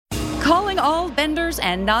Calling all benders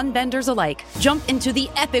and non-benders alike. Jump into the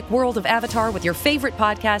epic world of Avatar with your favorite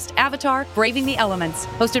podcast, Avatar: Braving the Elements.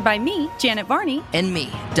 Hosted by me, Janet Varney. And me,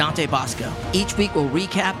 Dante Bosco. Each week we'll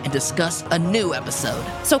recap and discuss a new episode.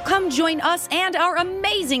 So come join us and our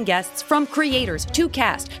amazing guests, from creators to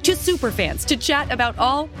cast to superfans, to chat about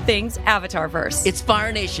all things Avatarverse. It's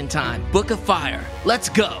Fire Nation time. Book of Fire. Let's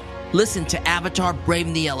go. Listen to Avatar: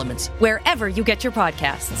 Braving the Elements wherever you get your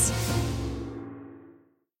podcasts.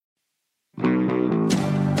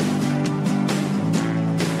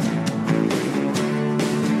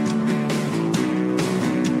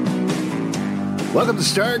 Welcome to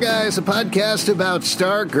Star Guys, a podcast about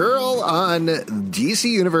Stargirl on DC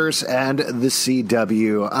Universe and the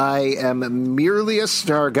CW. I am merely a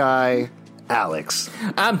Star Guy, Alex.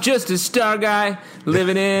 I'm just a Star Guy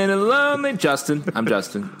living in a lonely Justin. I'm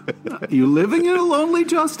Justin. You living in a lonely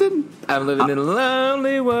Justin? I'm living in a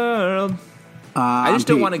lonely world. I just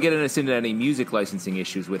don't want to get us into any music licensing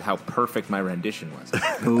issues with how perfect my rendition was.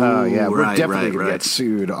 Oh, yeah, we're definitely going to get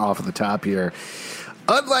sued off of the top here.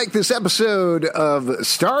 Unlike this episode of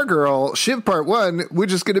Stargirl, Shiv Part 1, we're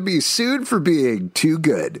just going to be sued for being too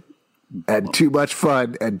good and too much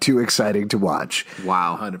fun and too exciting to watch.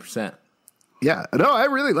 Wow. 100%. Yeah. No, I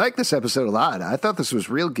really like this episode a lot. I thought this was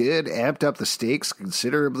real good, amped up the stakes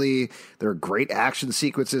considerably. There are great action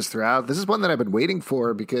sequences throughout. This is one that I've been waiting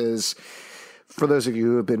for because, for those of you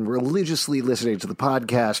who have been religiously listening to the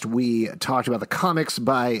podcast, we talked about the comics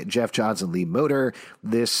by Jeff Johns and Lee Moder.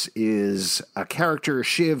 This is a character,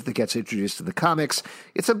 Shiv, that gets introduced to the comics.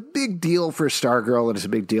 It's a big deal for Stargirl, and it's a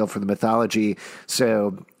big deal for the mythology.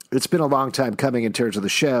 So it's been a long time coming in terms of the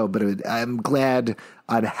show, but I'm glad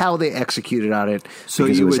on how they executed on it,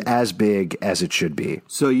 because it was as big as it should be.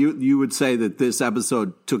 So you would say that this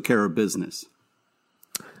episode took care of business?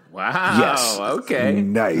 Wow. Yes. Okay.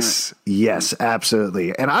 Nice. Yes,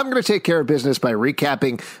 absolutely. And I'm going to take care of business by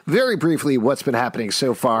recapping very briefly what's been happening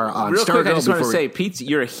so far on Real Stargirl. quick, I just want to say, Pete,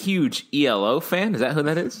 you're a huge ELO fan. Is that who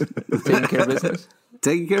that is? Taking care of business?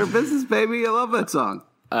 Taking care of business, baby. I love that song.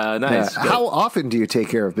 Nice. How often do you take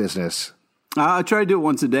care of business? I try to do it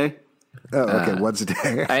once a day. Oh, okay. Once a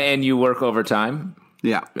day. And you work overtime?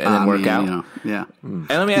 Yeah. And then work out? Yeah. And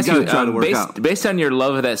let me ask you, based on your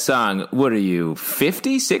love of that song, what are you,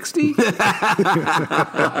 50, 60? You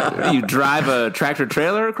drive a tractor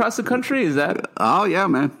trailer across the country? Is that? Oh, yeah,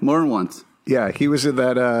 man. More than once. Yeah, he was in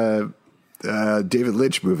that David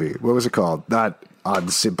Lynch movie. What was it called? Not On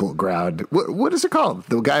Simple Ground. What is it called?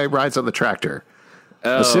 The guy who rides on the tractor.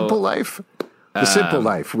 The Simple Life? The Simple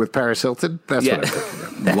Life with Paris Hilton? That's what I'm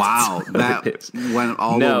thinking of. Wow. That went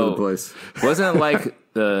all over the place. Wasn't it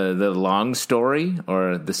like the long story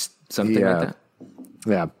or something like that?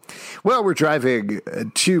 Yeah. Well, we're driving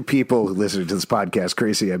two people listening to this podcast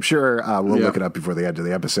crazy, I'm sure. We'll look it up before the end of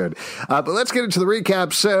the episode. But let's get into the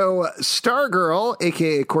recap. So Stargirl,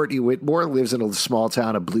 a.k.a. Courtney Whitmore, lives in a small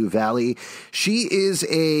town of Blue Valley. She is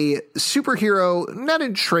a superhero, not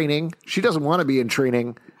in training. She doesn't want to be in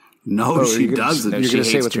training. No, she doesn't. You're going to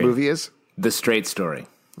say what the movie is? The Straight Story.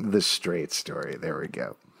 The Straight Story. There we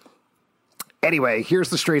go. Anyway,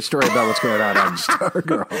 here's the straight story about what's going on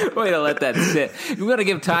Stargirl. Way to let that sit. We've got to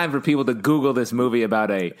give time for people to Google this movie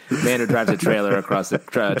about a man who drives a trailer across the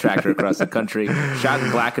tractor across the country. Shot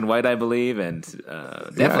in black and white, I believe, and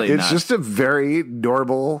definitely it's just a very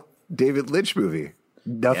normal David Lynch movie.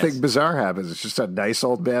 Nothing bizarre happens. It's just a nice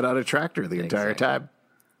old man on a tractor the entire time,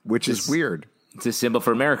 which is weird. It's a symbol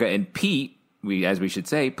for America. And Pete, as we should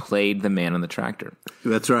say, played the man on the tractor.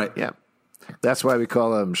 That's right. Yeah. That's why we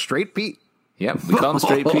call him Straight Pete. Yeah, we call him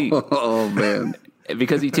Straight Pete. Oh, man.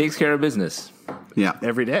 Because he takes care of business. Yeah.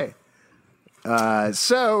 Every day.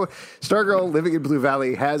 So Stargirl, living in Blue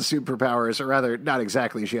Valley, has superpowers, or rather, not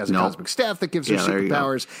exactly. She has a cosmic staff that gives her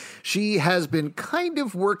superpowers. She has been kind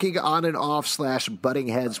of working on and off / butting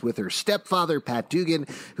heads with her stepfather, Pat Dugan,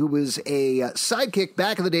 who was a sidekick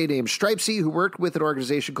back in the day named Stripesy, who worked with an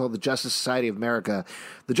organization called the Justice Society of America.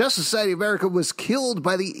 The Justice Society of America was killed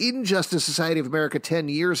by the Injustice Society of America 10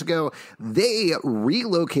 years ago. They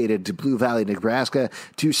relocated to Blue Valley, Nebraska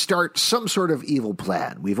to start some sort of evil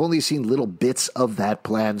plan. We've only seen little bits of that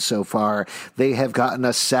plan so far. They have gotten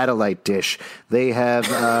a satellite dish. They have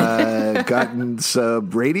gotten some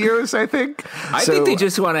radios, I think. I think they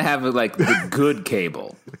just want to have like the good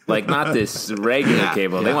cable, like not this regular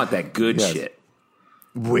cable. Yeah. They want that good shit.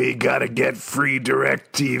 We gotta get free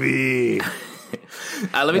direct TV.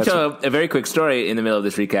 Let me tell a very quick story in the middle of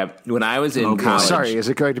this recap. When I was in college... Sorry, is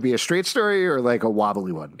it going to be a straight story or like a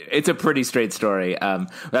wobbly one? It's a pretty straight story. When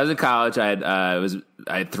I was in college, I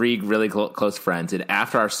had 3 really close friends. And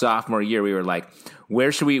after our sophomore year, we were like,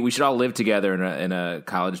 where should we should all live together in a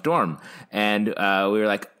college dorm. And we were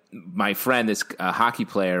like, my friend, this hockey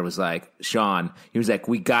player, was like, Sean, he was like,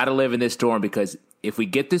 we got to live in this dorm because if we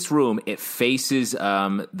get this room, it faces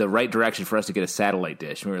the right direction for us to get a satellite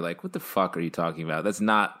dish. And we were like, what the fuck are you talking about? That's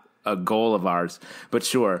not a goal of ours. But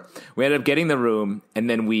sure, we ended up getting the room, and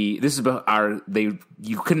then you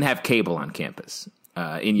couldn't have cable on campus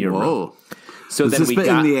in your room. So was then this we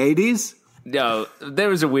in the 80s? No, there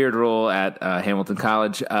was a weird rule at Hamilton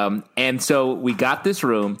College. And so we got this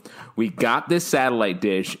room, we got this satellite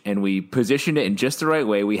dish, and we positioned it in just the right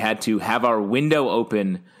way. We had to have our window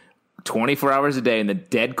open 24 hours a day in the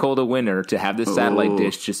dead cold of winter to have this satellite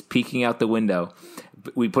dish just peeking out the window.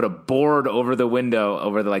 We put a board over the window,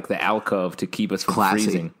 over the alcove, to keep us from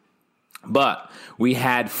freezing. But we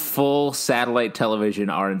had full satellite television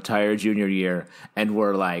our entire junior year, and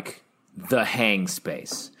we're like the hang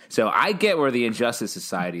space. So I get where the Injustice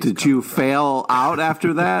Society is. Did you fail out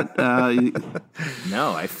after that?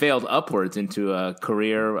 No, I failed upwards into a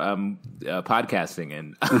career podcasting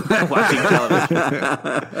and watching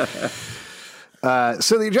television.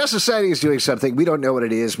 So the Injustice Society is doing something. We don't know what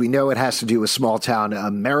it is. We know it has to do with small town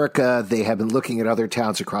America. They have been looking at other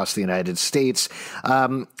towns across the United States.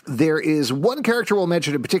 There is one character we'll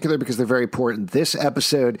mention in particular because they're very important. This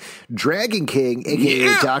episode, Dragon King,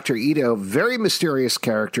 a.k.a. Dr. Ito, very mysterious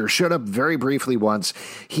character, showed up very briefly once.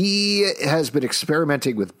 He has been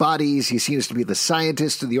experimenting with bodies. He seems to be the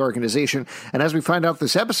scientist of the organization. And as we find out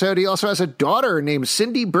this episode, he also has a daughter named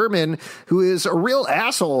Cindy Berman, who is a real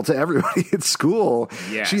asshole to everybody at school.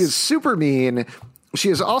 Yes. She is super mean. She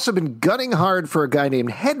has also been gunning hard for a guy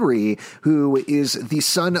named Henry, who is the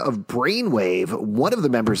son of Brainwave, one of the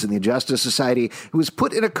members in the Injustice Society, who was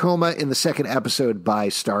put in a coma in the second episode by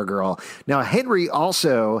Stargirl. Now, Henry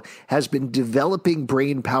also has been developing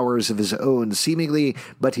brain powers of his own, seemingly,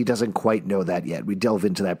 but he doesn't quite know that yet. We delve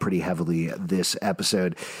into that pretty heavily this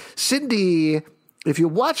episode. Cindy, if you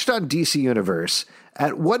watched on DC Universe,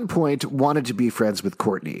 at one point wanted to be friends with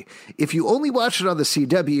Courtney. If you only watched it on the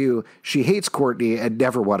CW, she hates Courtney and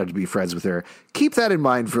never wanted to be friends with her. Keep that in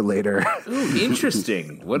mind for later. Ooh,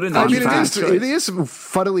 interesting. What an it is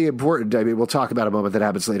funnily important. I mean, we'll talk about a moment that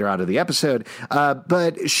happens later on in the episode.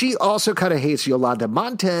 But she also kind of hates Yolanda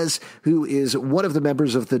Montez, who is one of the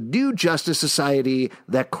members of the new Justice Society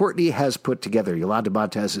that Courtney has put together. Yolanda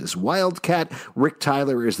Montez is Wildcat. Rick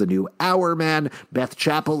Tyler is the new Hour Man. Beth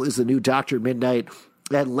Chappell is the new Dr. Midnight.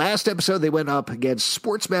 That last episode, they went up against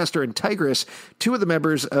Sportsmaster and Tigress, two of the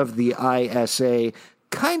members of the ISA.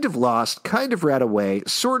 Kind of lost, kind of ran away,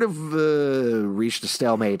 sort of reached a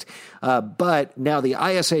stalemate. But now the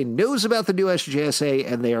ISA knows about the new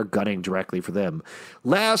SJSA, and they are gunning directly for them.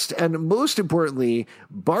 Last and most importantly,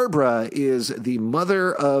 Barbara is the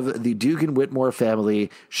mother of the Dugan Whitmore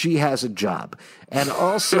family. She has a job. And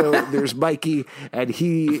also there's Mikey, and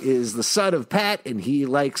he is the son of Pat, and he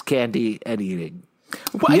likes candy and eating.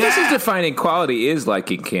 Well, I guess his defining quality is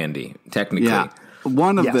liking candy, technically. Yeah.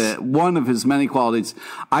 One of his many qualities.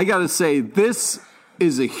 I got to say, this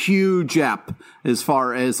is a huge ep as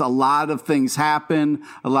far as a lot of things happen.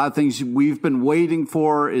 A lot of things we've been waiting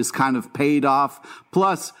for is kind of paid off.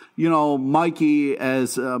 Plus, Mikey,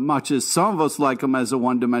 as much as some of us like him as a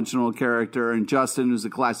one-dimensional character, and Justin, who's a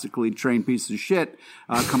classically trained piece of shit,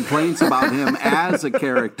 complains about him as a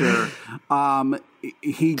character,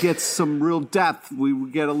 he gets some real depth.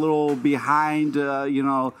 We get a little behind,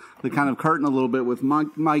 the kind of curtain a little bit with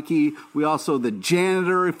Mikey. We also, the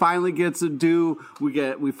janitor finally gets a due.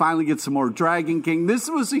 We finally get some more Dragon King. This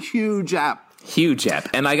was a huge app. Huge app.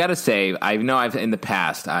 And I got to say, I know in the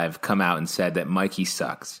past, I've come out and said that Mikey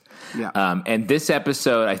sucks. Yeah. And this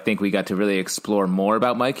episode, I think we got to really explore more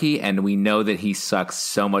about Mikey, and we know that he sucks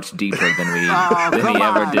so much deeper than he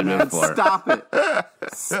ever did before. Stop it.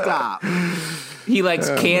 Stop. He likes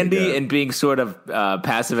candy and being sort of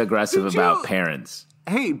passive aggressive about parents.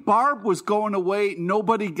 Hey, Barb was going away.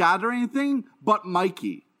 Nobody got her anything but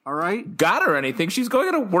Mikey. All right. Got her anything? She's going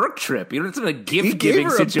on a work trip. It's in a gift-giving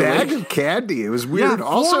situation. He gave her a bag of candy. It was weird. Yeah,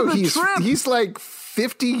 also, he's like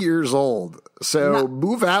 50 years old. So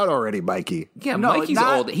move out already, Mikey. Yeah, Mikey's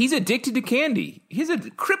old. He's addicted to candy. He has a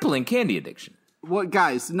crippling candy addiction. Well,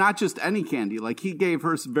 guys, not just any candy. Like, he gave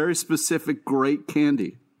her some very specific, great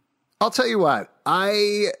candy. I'll tell you what.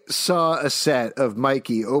 I saw a set of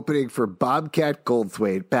Mikey opening for Bobcat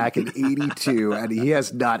Goldthwait back in 82, and he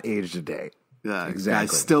has not aged a day. Yeah, exactly. I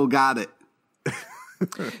still got it.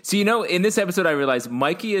 So, in this episode, I realized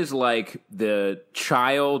Mikey is like the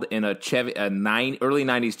child in a early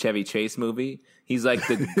 90s Chevy Chase movie He's like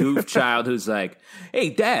the goof child who's like, "Hey,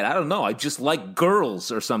 Dad, I don't know, I just like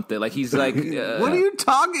girls or something." Like he's like, "What are you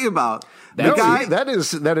talking about?"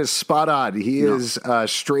 That is spot on. He is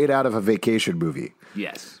straight out of a vacation movie.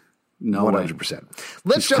 Yes. No, 100%.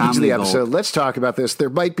 Let's jump into the episode. Let's talk about this. There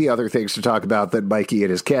might be other things to talk about than Mikey and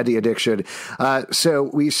his candy addiction. So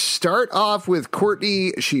we start off with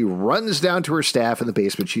Courtney. She runs down to her staff in the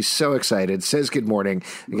basement. She's so excited. Says good morning.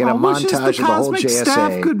 We get a montage of the whole JSA.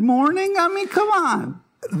 Staff, good morning. I mean, come on.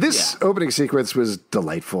 This opening sequence was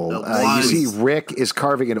delightful. You see Rick is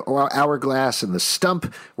carving an hourglass in the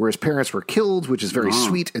stump where his parents were killed, which is very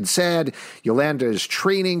sweet and sad. Yolanda is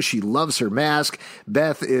training. She loves her mask.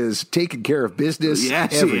 Beth is taking care of business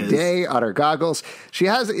every day on her goggles. She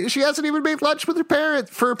hasn't even made lunch with her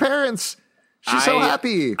parents. She's so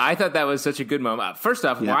happy. I thought that was such a good moment. First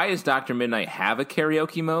off, why does Dr. Midnight have a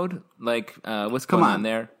karaoke mode? Like, what's going on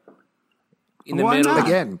there? In the middle?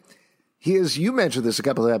 Again. He is, you mentioned this a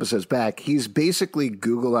couple of episodes back, he's basically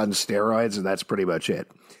Google on steroids, and that's pretty much it.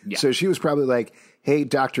 Yeah. So she was probably like, hey,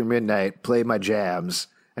 Dr. Midnight, play my jams.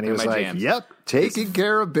 And he was like, yep, taking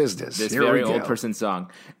care of business. This very old person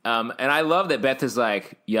song. And I love that Beth is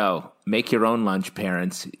like, yo, make your own lunch,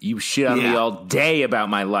 parents. You shit on me all day about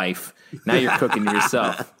my life. Now you're cooking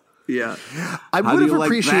yourself. Yeah. I would have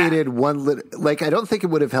appreciated I don't think it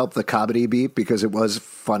would have helped the comedy beat because it was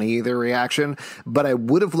funny, their reaction, but I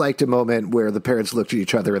would have liked a moment where the parents looked at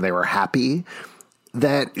each other and they were happy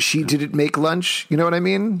that she didn't make lunch. You know what I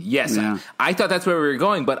mean? Yes. Yeah. I thought that's where we were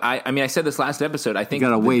going, but I said this last episode. I think you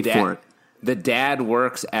gotta wait for it. The dad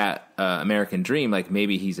works at American Dream. Like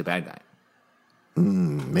maybe he's a bad guy.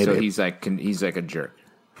 Maybe. So he's like a jerk.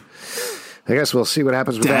 I guess we'll see what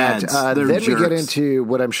happens with that. Then jerks. We get into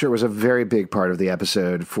what I'm sure was a very big part of the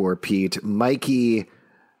episode for Pete. Mikey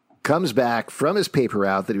comes back from his paper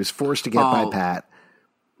route that he was forced to get by Pat.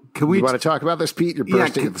 You want to talk about this, Pete? You're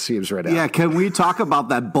bursting at the seams right now. Yeah, can we talk about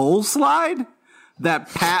that bowl slide?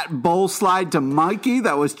 That Pat bowl slide to Mikey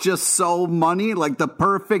that was just so money, like the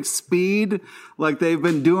perfect speed, like they've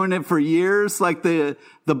been doing it for years, like the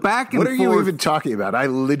back and forth. What are you even talking about? I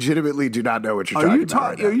legitimately do not know what you're talking about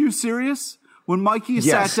right now. Are you serious? When Mikey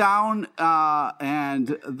sat down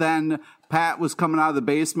and then Pat was coming out of the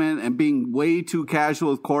basement and being way too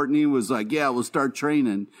casual with Courtney, was like, yeah, we'll start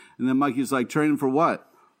training. And then Mikey's like, training for what?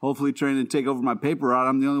 Hopefully training to take over my paper route.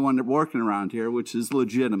 I'm the only one working around here, which is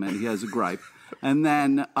legitimate. He has a gripe. And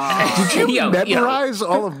then did you memorize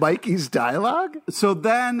all of Mikey's dialogue? So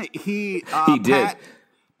then he did.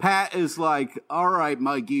 Pat is like, all right,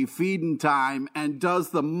 Mikey, feeding time, and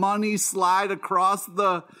does the money slide across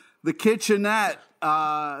the kitchenette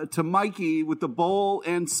to Mikey with the bowl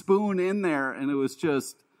and spoon in there, and it was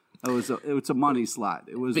a money slide.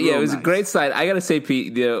 It was it was nice. A great slide. I gotta say,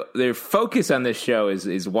 Pete, their focus on this show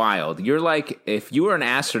is wild. You're like, if you were an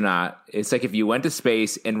astronaut, it's like if you went to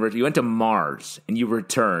space and you went to Mars and you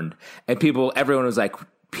returned, and everyone was like,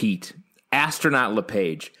 Pete, astronaut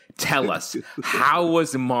LePage, tell us, how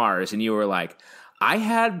was Mars? And you were like, I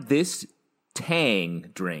had this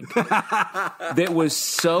Tang drink that was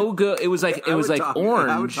so good. It was like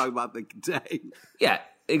orange. I would talk about the Tang. Yeah.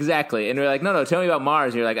 Exactly. And we're like, no, tell me about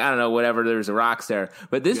Mars. And you're like, I don't know, whatever, there's a rocks there.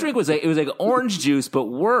 But this drink was like orange juice, but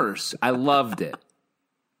worse. I loved it.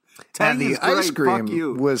 And the ice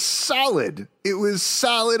cream was solid. It was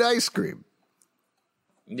solid ice cream.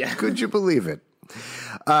 Yeah. Could you believe it?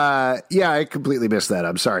 I completely missed that.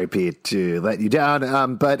 I'm sorry, Pete, to let you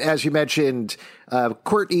down. But as you mentioned,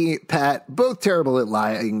 Courtney, Pat, both terrible at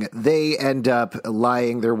lying. They end up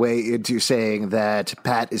lying their way into saying that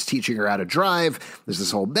Pat is teaching her how to drive. There's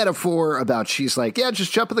this whole metaphor about she's like, yeah,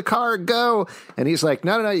 just jump in the car and go. And he's like,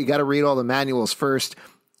 no, you got to read all the manuals first.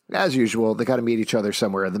 As usual, they got to meet each other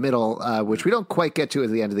somewhere in the middle, which we don't quite get to at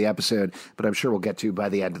the end of the episode, but I'm sure we'll get to by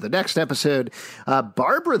the end of the next episode.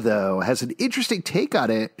 Barbara, though, has an interesting take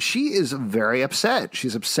on it. She is very upset.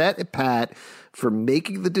 She's upset at Pat for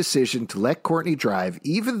making the decision to let Courtney drive,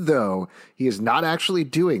 even though he is not actually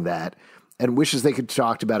doing that, and wishes they could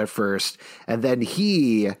talk about it first. And then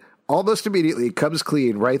he almost immediately comes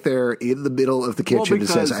clean right there in the middle of the kitchen and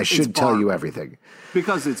says, I should tell you everything.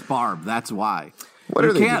 Because it's Barb. That's why.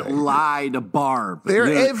 You can't lie to Barb.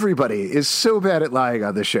 Everybody is so bad at lying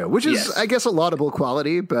on this show, which is, I guess, a laudable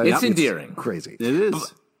quality, but it's endearing. Crazy. It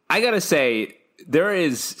is. I got to say, there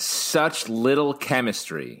is such little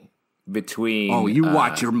chemistry between. Oh, you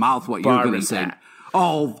watch your mouth what you're going to say.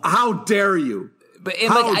 Oh, how dare you? But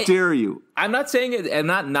how dare you? I'm not saying it. I'm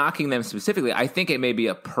not knocking them specifically. I think it may be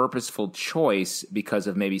a purposeful choice because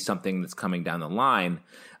of maybe something that's coming down the line.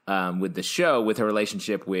 With the show, with her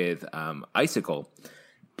relationship with Icicle.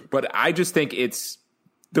 But I just think it's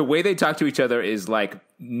The way they talk to each other is like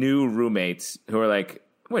new roommates who are like,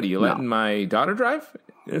 "What, are you letting my daughter drive?"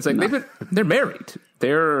 And it's like they're married.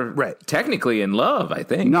 They're technically in love, I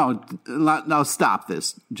think. No, stop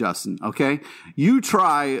this, Justin, okay? You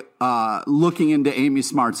try looking into Amy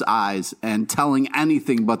Smart's eyes and telling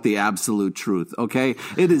anything but the absolute truth, okay?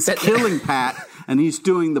 It is killing Pat, and he's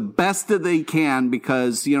doing the best that they can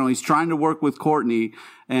because, he's trying to work with Courtney,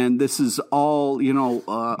 and this is all,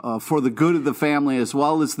 for the good of the family as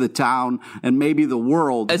well as the town and maybe the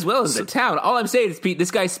world. As well as the town. All I'm saying is, Pete, this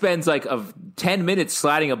guy spends 10 minutes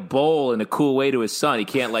sliding a bowl in a cool way to his son. He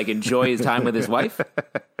can't enjoy his time with his wife.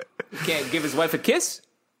 He can't give his wife a kiss.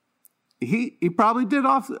 He probably did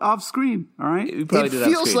off screen. All right. It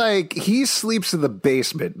feels like he sleeps in the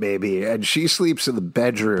basement, maybe, and she sleeps in the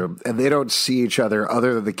bedroom, and they don't see each other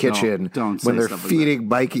than the kitchen when they're feeding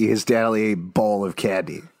Mikey his daily bowl of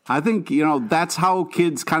candy. I think that's how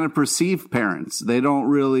kids kind of perceive parents. They don't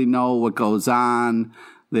really know what goes on.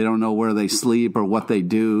 They don't know where they sleep or what they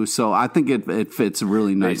do. So I think it fits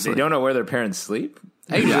really nicely. They don't know where their parents sleep?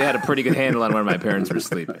 I usually had a pretty good handle on where my parents were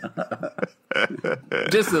sleeping.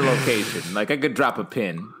 Just the location. I could drop a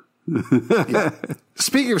pin. Yeah.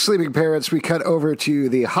 Speaking of sleeping parents, we cut over to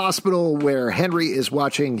the hospital where Henry is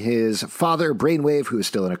watching his father, Brainwave, who is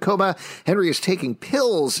still in a coma. Henry is taking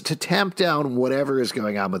pills to tamp down whatever is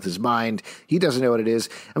going on with his mind. He doesn't know what it is.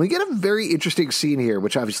 And we get a very interesting scene here,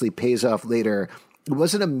 which obviously pays off later. It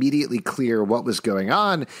wasn't immediately clear what was going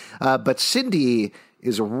on, but Cindy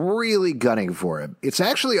is really gunning for him. It's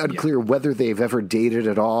actually unclear whether they've ever dated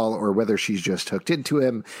at all or whether she's just hooked into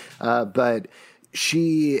him. But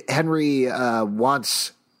Henry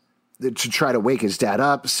wants to try to wake his dad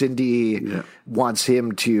up. Cindy wants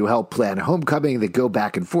him to help plan homecoming. They go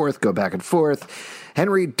back and forth.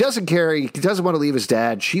 Henry doesn't care. He doesn't want to leave his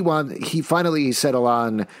dad. He finally settle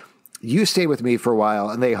on, you stay with me for a while,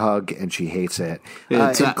 and they hug, and she hates it.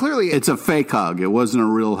 Clearly, it's a fake hug. It wasn't a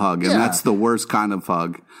real hug, and that's the worst kind of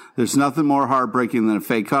hug. There's nothing more heartbreaking than a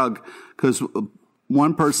fake hug because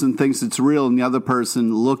one person thinks it's real, and the other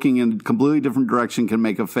person, looking in a completely different direction, can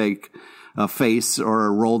make a fake face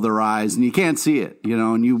or roll their eyes, and you can't see it,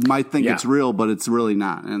 and you might think it's real, but it's really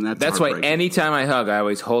not. And that's why anytime I hug, I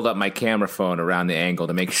always hold up my camera phone around the angle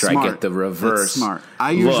to make sure I get the reverse. That's smart.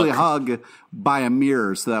 I usually hug by a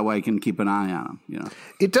mirror so that way I can keep an eye on them.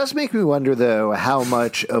 It does make me wonder, though, how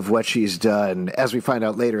much of what she's done, as we find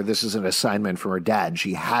out later, this is an assignment from her dad.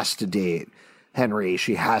 She has to date Henry.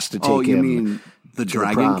 She has to take him. Oh, you mean the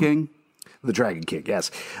Dragon King? The Dragon King,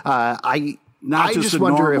 yes. I just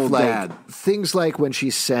wonder if things like when she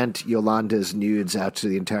sent Yolanda's nudes out to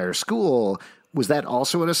the entire school, was that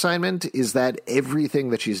also an assignment? Is that everything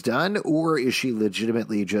that she's done, or is she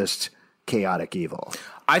legitimately just chaotic evil?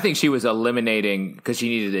 I think she was eliminating, because she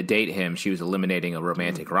needed to date him, she was eliminating a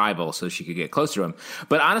romantic rival so she could get closer to him.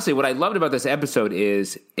 But honestly, what I loved about this episode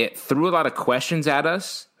is it threw a lot of questions at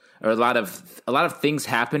us. Or a lot of things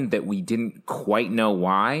happened that we didn't quite know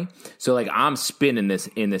why. So I'm spinning this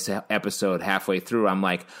in this episode halfway through. I'm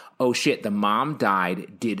like, oh shit, the mom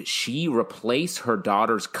died. Did she replace her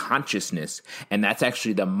daughter's consciousness? And that's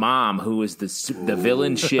actually the mom who is the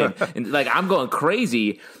villain shit. And I'm going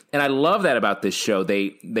crazy. And I love that about this show.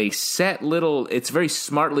 They set it's very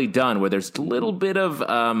smartly done where there's a little bit of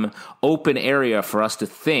open area for us to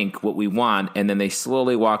think what we want. And then they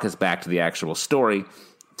slowly walk us back to the actual story.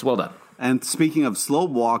 It's well done. And speaking of slow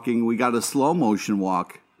walking, we got a slow motion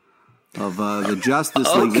walk of the Justice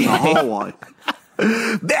League in the hallway.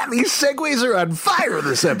 Man, these segues are on fire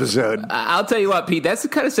this episode. I'll tell you what, Pete, that's the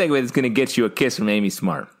kind of segue that's going to get you a kiss from Amy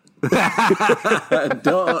Smart. Off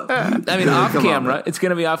camera. It's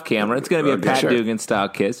going to be off camera. It's going to be a Pat Dugan style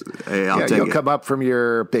kiss. Hey, you'll come up from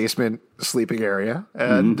your basement sleeping area,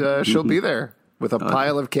 and she'll be there with a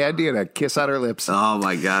pile of candy and a kiss on her lips. Oh,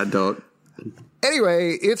 my God, don't.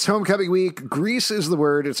 Anyway, it's homecoming week. Grease is the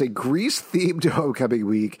word. It's a Grease-themed homecoming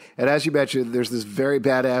week. And as you mentioned, there's this very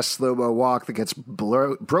badass slow-mo walk that gets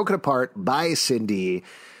broken apart by Cindy.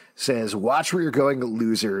 Says, watch where you're going,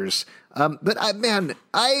 losers. But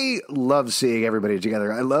I love seeing everybody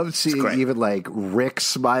together. I love seeing even Rick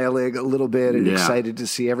smiling a little bit and excited to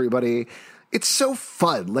see everybody. It's so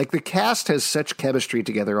fun. The cast has such chemistry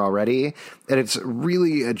together already, and it's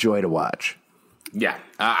really a joy to watch. Yeah,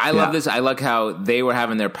 I love this. I like how they were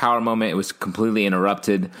having their power moment. It was completely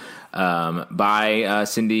interrupted by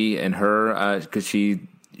Cindy and her because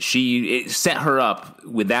she set her up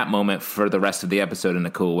with that moment for the rest of the episode in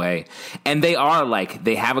a cool way. And they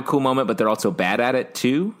they have a cool moment, but they're also bad at it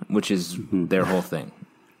too, which is their whole thing.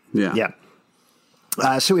 Yeah.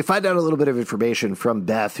 So we find out a little bit of information from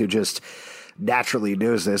Beth, who just naturally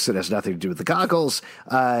knows this. It has nothing to do with the goggles.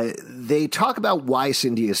 They talk about why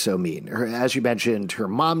Cindy is so mean. As you mentioned, her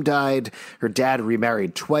mom died. Her dad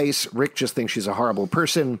remarried twice. Rick just thinks she's a horrible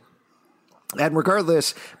person. And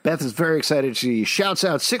regardless, Beth is very excited. She shouts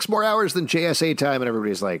out 6 more hours than JSA time, and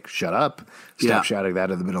everybody's like, shut up. Stop shouting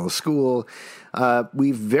that in the middle of school.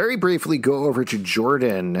 We very briefly go over to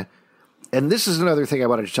Jordan. And this is another thing I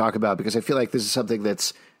wanted to talk about because I feel like this is something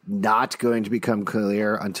that's not going to become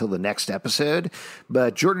clear until the next episode.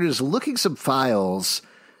 But Jordan is looking some files,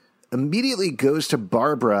 immediately goes to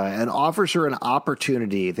Barbara and offers her an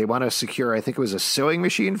opportunity. They want to secure, I think it was a sewing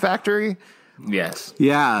machine factory. Yes.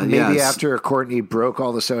 Yeah. Maybe after Courtney broke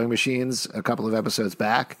all the sewing machines a couple of episodes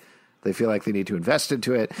back, they feel like they need to invest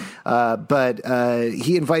into it. But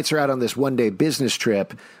he invites her out on this one-day business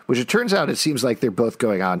trip, which it turns out it seems like they're both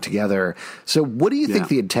going on together. So what do you think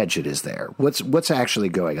the intention is there? What's actually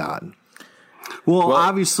going on? Well,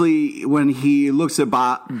 obviously, when he looks at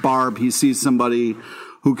Barb, he sees somebody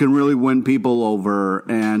who can really win people over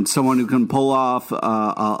and someone who can pull off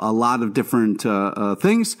a lot of different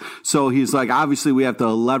things. So he's like, obviously, we have to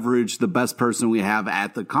leverage the best person we have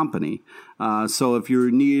at the company. So if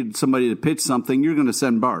you need somebody to pitch something, you're going to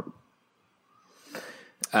send Barb.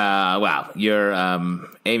 Wow, your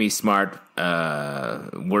Amy Smart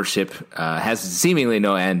worship has seemingly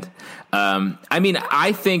no end. I mean,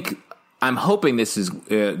 I'm hoping this is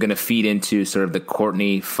going to feed into sort of the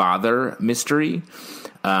Courtney father mystery,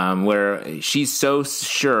 where she's so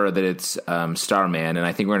sure that it's Starman, and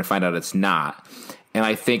I think we're going to find out it's not. And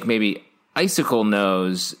I think maybe Icicle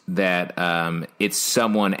knows that it's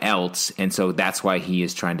someone else, and so that's why he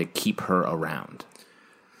is trying to keep her around.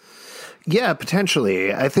 Yeah,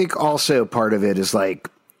 potentially. I think also part of it is like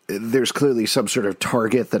there's clearly some sort of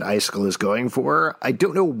target that Icicle is going for. I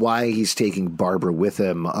don't know why he's taking Barbara with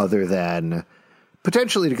him other than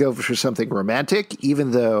potentially to go for something romantic,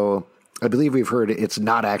 even though I believe we've heard it's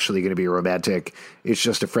not actually going to be romantic. It's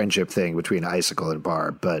just a friendship thing between Icicle and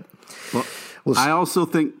Barb. But I also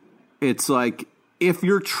think it's like if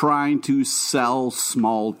you're trying to sell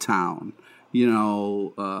small town,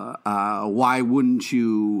 why wouldn't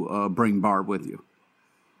you bring Barb with you?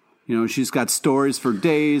 She's got stories for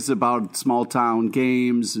days about small town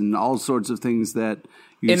games and all sorts of things that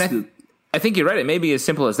I think you're right. It may be as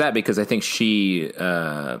simple as that because I think she,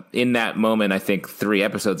 in that moment, I think 3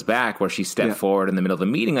 episodes back where she stepped forward in the middle of the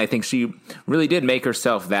meeting, I think she really did make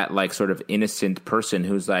herself that like sort of innocent person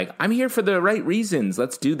who's like, I'm here for the right reasons.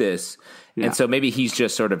 Let's do this. Yeah. And so maybe he's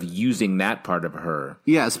just sort of using that part of her.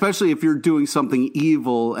 Yeah, especially if you're doing something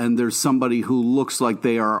evil and there's somebody who looks like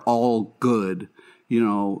they are all good,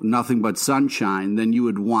 nothing but sunshine, then you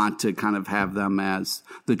would want to kind of have them as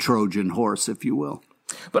the Trojan horse, if you will.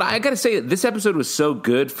 But I got to say, this episode was so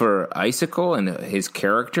good for Icicle and his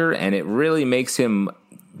character, and it really makes him,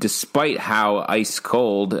 despite how ice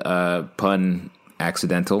cold, pun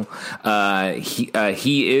accidental,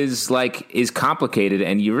 he is complicated,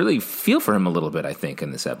 and you really feel for him a little bit, I think,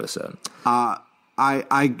 in this episode. I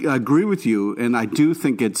agree with you, and I do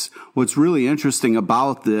think it's what's really interesting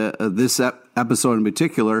about this episode in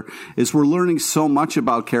particular is we're learning so much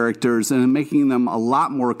about characters and making them a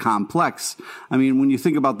lot more complex. I mean, when you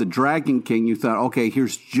think about the Dragon King, you thought, okay,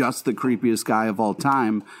 here's just the creepiest guy of all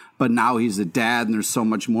time, but now he's a dad and there's so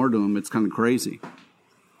much more to him. It's kind of crazy.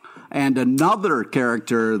 And another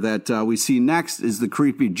character that we see next is the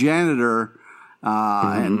creepy janitor,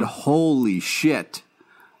 and holy shit.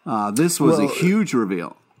 This was a huge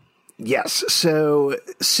reveal. Yes. So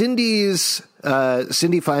Cindy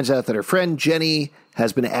finds out that her friend Jenny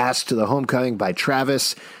has been asked to the homecoming by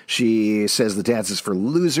Travis. She says the dance is for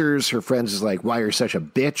losers. Her friends is like, why are you such a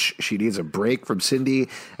bitch? She needs a break from Cindy.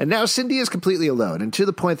 And now Cindy is completely alone. And to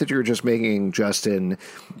the point that you were just making, Justin,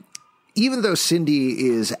 even though Cindy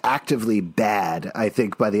is actively bad, I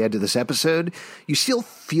think, by the end of this episode, you still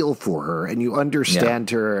feel for her and you understand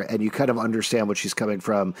her and you kind of understand what she's coming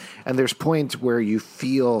from. And there's points where you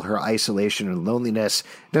feel her isolation and loneliness.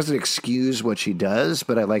 It doesn't excuse what she does,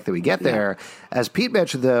 but I like that we get there. As Pete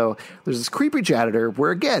mentioned, though, there's this creepy janitor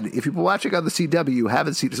where, again, if you've been watching on the CW, you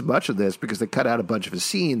haven't seen as much of this because they cut out a bunch of his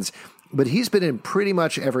scenes, but he's been in pretty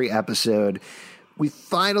much every episode. We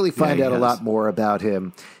finally find out a lot more about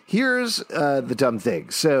him. Here's the dumb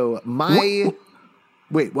thing. So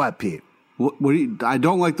wait, what, Pete? I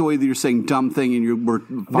don't like the way that you're saying dumb thing, and we're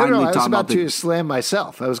finally talking about. No, I was about to slam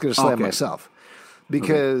myself. I was going to slam myself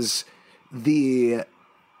because I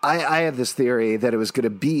had this theory that it was going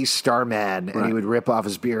to be Starman, and he would rip off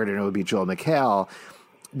his beard, and it would be Joel McHale.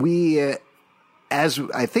 As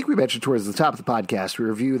I think we mentioned towards the top of the podcast, we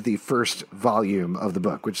reviewed the first volume of the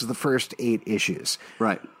book, which is the first 8 issues.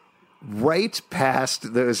 Right. right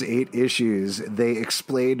past those 8 issues, they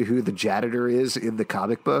explained who the janitor is in the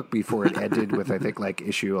comic book before it ended with, I think, like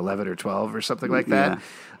issue 11 or 12 or something like that.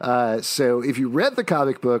 So if you read the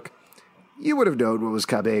comic book, you would have known what was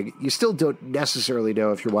coming. You still don't necessarily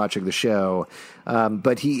know if you're watching the show,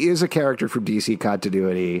 but he is a character from DC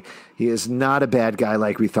continuity. He is not a bad guy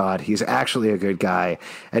like we thought. He's actually a good guy,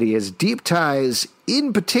 and he has deep ties,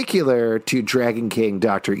 in particular, to Dragon King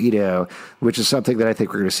Dr. Ito, which is something that I think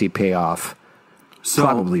we're going to see pay off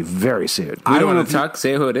probably very soon. I don't want to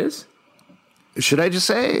say who it is. Should I just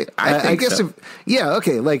say? I guess so.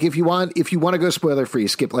 Okay. Like if you want to go spoiler free,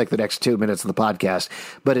 skip like the next 2 minutes of the podcast.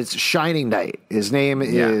 But it's Shining Knight. His name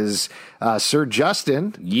is Sir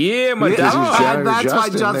Justin. Yeah, my dad. That's Justin. why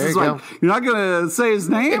Justin's like, you're not going to say his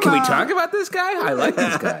name. Can we talk about this guy? I like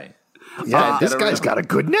this guy. Yeah, this guy's got a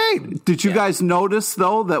good name. Did you guys notice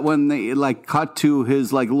though that when they like cut to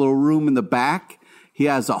his like little room in the back, he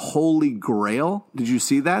has a holy grail? Did you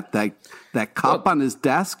see that cup on his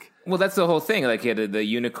desk? Well, that's the whole thing. Like he had the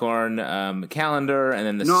unicorn calendar, and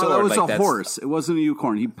then the sword. No, that was a horse. It wasn't a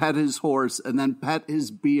unicorn. He pet his horse and then pet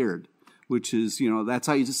his beard, which is, that's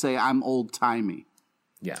how you just say I'm old timey.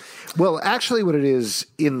 Yeah. Well, actually, what it is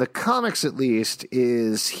in the comics, at least,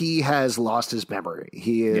 is he has lost his memory.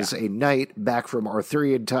 He is a knight back from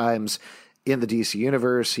Arthurian times in the DC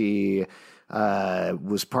universe. He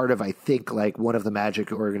was part of, I think, like one of the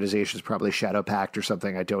magic organizations, probably Shadow Pact or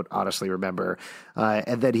something. I don't honestly remember.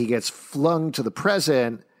 And then he gets flung to the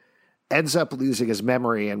present, ends up losing his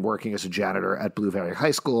memory and working as a janitor at Blue Valley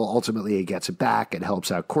High School. Ultimately, he gets it back and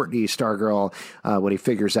helps out Courtney, Stargirl, when he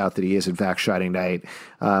figures out that he is, in fact, Shining Knight.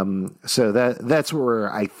 So that's where we're,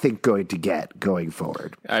 I think, going to get going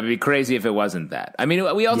forward. I'd be crazy if it wasn't that. I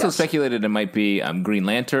mean, we also speculated it might be Green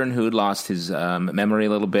Lantern, who'd lost his memory a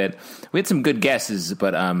little bit. We had some good guesses,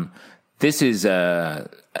 but this is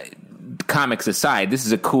comics aside, this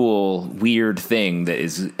is a cool, weird thing that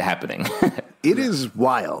is happening. It is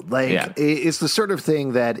wild. It's the sort of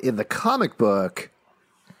thing that in the comic book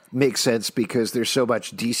makes sense because there's so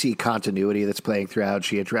much DC continuity that's playing throughout.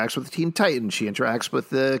 She interacts with the Teen Titans. She interacts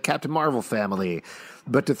with the Captain Marvel family.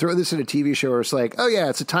 But to throw this in a TV show where it's like, oh, yeah,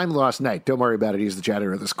 it's a time-lost night. Don't worry about it. He's the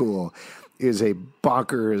janitor of the school. Is a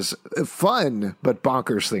bonkers, fun, but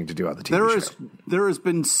bonkers thing to do on the TV show. There has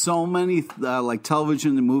been so many like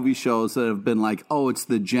television and movie shows that have been like, oh, it's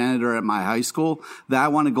the janitor at my high school, that I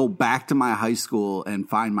want to go back to my high school and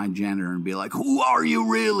find my janitor and be like, who are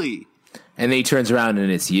you really? And then he turns around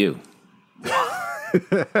and it's you.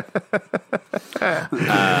 But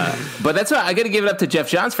that's why I got to give it up to Jeff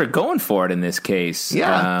Johns for going for it in this case.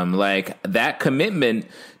 Yeah. Like that commitment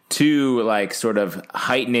to like sort of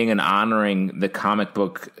heightening and honoring the comic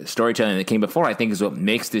book storytelling that came before, I think is what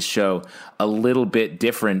makes this show a little bit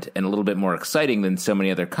different and a little bit more exciting than so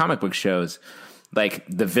many other comic book shows. Like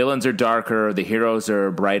the villains are darker, the heroes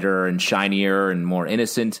are brighter and shinier and more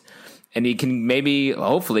innocent. And he can maybe,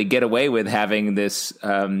 hopefully, get away with having this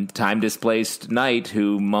time-displaced knight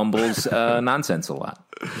who mumbles nonsense a lot.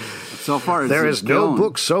 So far, there is no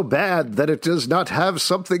book so bad that it does not have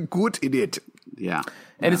something good in it. Yeah.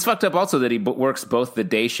 And it's fucked up also that he works both the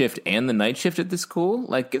day shift and the night shift at the school.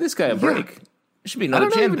 Like, give this guy a break. There should be another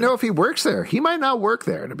janitor. I don't even know if he works there. He might not work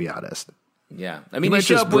there, to be honest. Yeah. I mean, you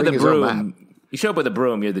show up with a broom. You show up with a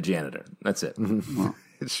broom, you're the janitor. That's it. Mm-hmm. Well,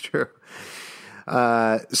 it's true.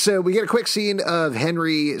 So we get a quick scene of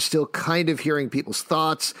Henry still kind of hearing people's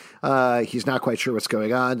thoughts. He's not quite sure what's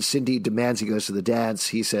going on. Cindy demands he goes to the dance.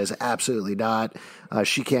 He says, absolutely not.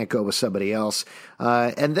 She can't go with somebody else.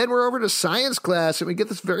 And then we're over to science class, and we get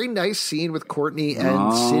this very nice scene with Courtney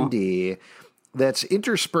and Cindy that's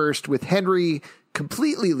interspersed with Henry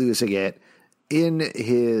completely losing it. In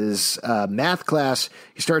his math class,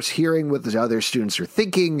 he starts hearing what the other students are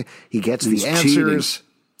thinking. He gets the answers.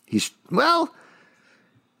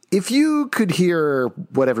 If you could hear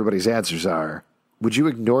what everybody's answers are, would you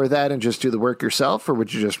ignore that and just do the work yourself, or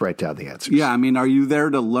would you just write down the answers? Yeah, I mean, are you there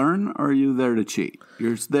to learn, or are you there to cheat?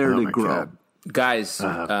 You're there to grow. God. Guys,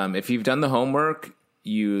 if you've done the homework,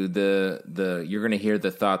 you're going to hear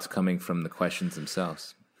the thoughts coming from the questions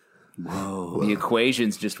themselves. Whoa. The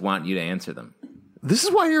equations just want you to answer them. This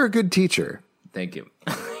is why you're a good teacher. Thank you.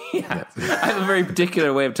 Yeah. I have a very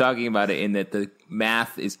particular way of talking about it in that the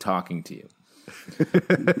math is talking to you.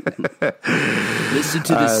 Listen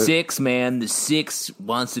to the 6, man. The 6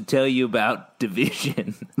 wants to tell you about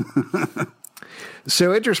division.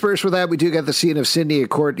 So interspersed with that, we do get the scene of Cindy and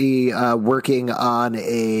Courtney working on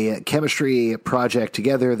a chemistry project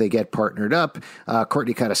together. They get partnered up.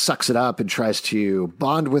 Courtney kind of sucks it up and tries to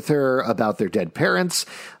bond with her about their dead parents,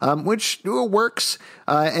 which works.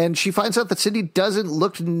 And she finds out that Cindy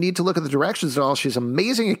doesn't need to look at the directions at all. She's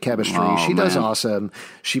amazing at chemistry. She does awesome.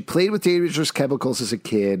 She played with dangerous chemicals as a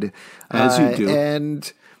kid. As you do.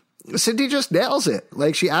 And Cindy just nails it.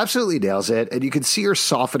 Like, she absolutely nails it. And you can see her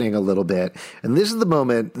softening a little bit. And this is the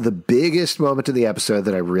moment, the biggest moment of the episode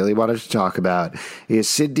that I really wanted to talk about is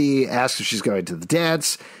Cindy asks if she's going to the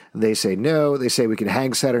dance. They say no. They say we can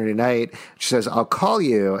hang Saturday night. She says, I'll call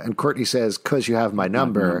you. And Courtney says, 'cause you have my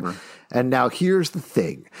number. And now here's the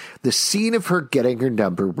thing. The scene of her getting her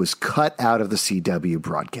number was cut out of the CW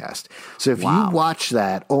broadcast. So if you watch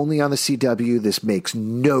that only on the CW, this makes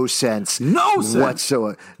no sense.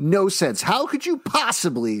 Whatsoever. No sense. How could you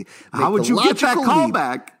possibly How would you get that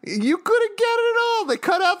callback? You couldn't get it at all. They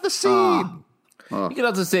cut out the scene. You could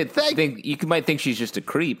also say, you might think she's just a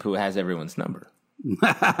creep who has everyone's number.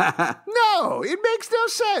 No, it makes no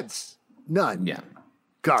sense. None. Yeah.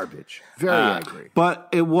 Garbage. Very angry. But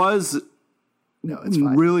it was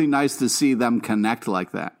really nice to see them connect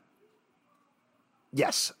like that.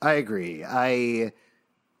 Yes, I agree. I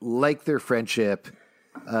like their friendship.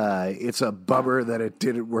 It's a bummer that it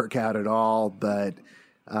didn't work out at all, but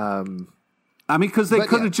I mean, because they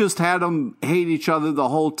could have just had them hate each other the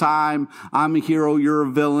whole time. I'm a hero, you're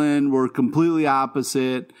a villain. We're completely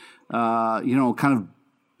opposite. Kind of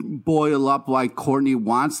boil up like Courtney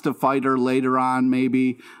wants to fight her later on,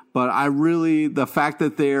 maybe. But the fact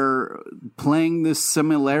that they're playing this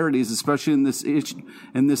similarities, especially in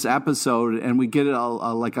this episode, and we get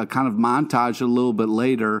like a kind of montage a little bit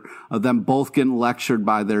later of them both getting lectured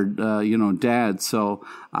by their dad. So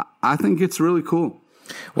I think it's really cool.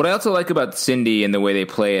 What I also like about Cindy and the way they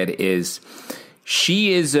play it is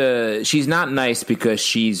she's not nice because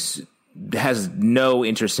she's has no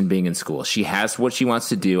interest in being in school. She has what she wants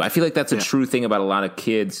to do. I feel like that's a true thing about a lot of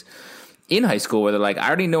kids in high school where they're like, I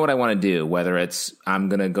already know what I want to do, whether it's I'm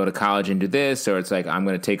going to go to college and do this, or it's like I'm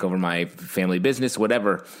going to take over my family business,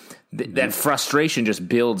 whatever. That frustration just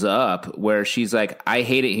builds up where she's like, I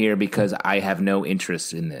hate it here because I have no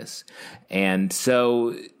interest in this. And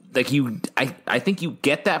so like I think you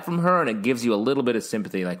get that from her, and it gives you a little bit of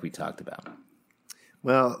sympathy like we talked about.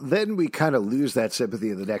 Well, then we kind of lose that sympathy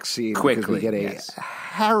in the next scene quickly, because we get a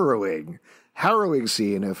harrowing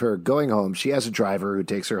scene of her going home. She has a driver who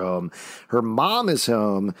takes her home. Her mom is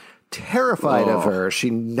home, terrified of her. She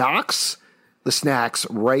knocks the snacks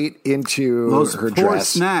right into her dress. Those poor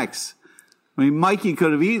snacks. I mean, Mikey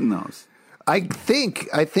could have eaten those. I think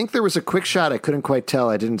there was a quick shot. I couldn't quite tell.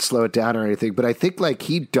 I didn't slow it down or anything, but I think like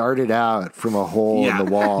he darted out from a hole in the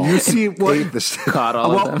wall. You see what caught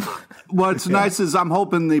all of them. What's nice is I'm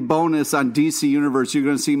hoping the bonus on DC Universe, you're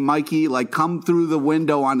going to see Mikey like come through the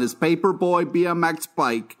window on his Paperboy BMX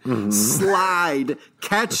bike, slide,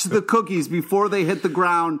 catch the cookies before they hit the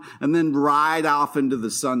ground, and then ride off into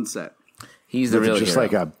the sunset. He's the real just hero.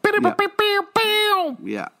 Like a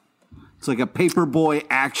yeah. It's like a Paperboy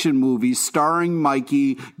action movie starring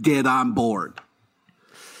Mikey. Get on board.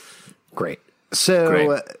 Great.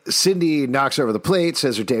 So Cindy knocks over the plate,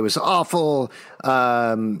 says her day was awful.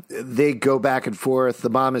 They go back and forth.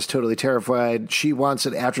 The mom is totally terrified. She wants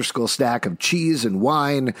an after-school snack of cheese and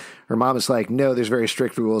wine. Her mom is like, no, there's very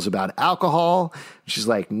strict rules about alcohol. She's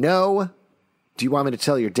like, no. Do you want me to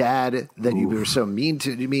tell your dad that you were so mean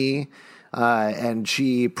to me? And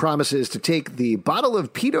she promises to take the bottle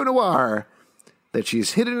of Pinot Noir that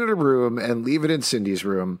she's hidden in her room and leave it in Cindy's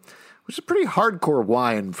room, which is a pretty hardcore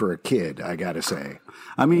wine for a kid, I gotta say.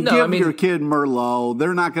 I mean, give your kid Merlot.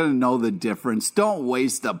 They're not going to know the difference. Don't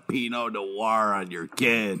waste a Pinot Noir on your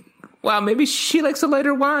kid. Well, maybe she likes a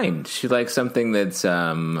lighter wine. She likes something that's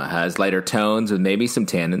has lighter tones with maybe some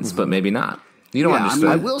tannins, but maybe not. You don't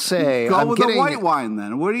understand. I will say, go with the white wine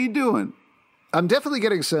then. What are you doing? I'm definitely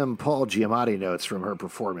getting some Paul Giamatti notes from her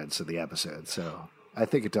performance in the episode, so I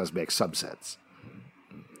think it does make some sense.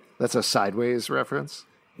 That's a Sideways reference?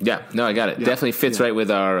 Yeah, no, I got it. Yeah. Definitely fits right with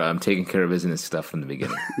our taking care of business stuff from the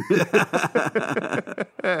beginning.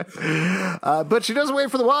 But she doesn't wait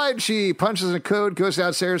for the wine. She punches in a code, goes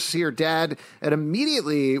downstairs to see her dad, and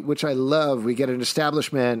immediately, which I love, we get an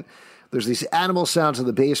establishment. There's these animal sounds in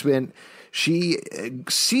the basement. She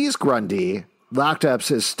sees Grundy locked up,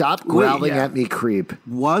 says, stop growling at me, creep.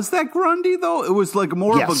 Was that Grundy, though? It was like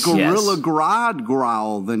more of a Gorilla Grodd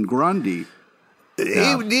growl than Grundy.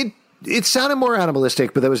 It sounded more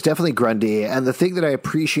animalistic, but that was definitely Grundy. And the thing that I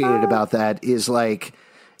appreciated about that is, like,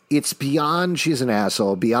 it's beyond she's an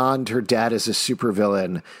asshole, beyond her dad is a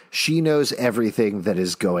supervillain. She knows everything that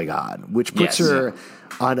is going on, which puts her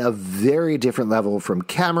on a very different level from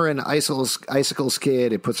Cameron, Icicle's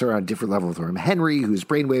kid. It puts her on a different level from Henry, who's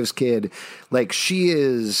Brainwave's kid. Like, she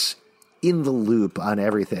is in the loop on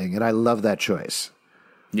everything, and I love that choice.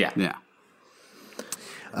 Yeah.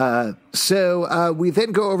 So we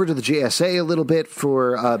then go over to the JSA a little bit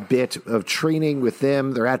for a bit of training with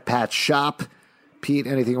them. They're at Pat's shop. Pete,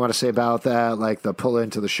 anything you want to say about that? Like the pull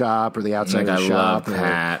into the shop or the outside of the shop? I love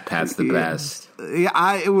Pat. Pat's the best.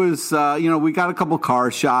 Yeah, it was. We got a couple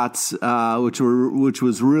car shots, which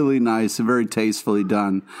was really nice and very tastefully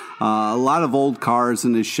done. A lot of old cars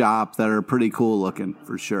in his shop that are pretty cool looking,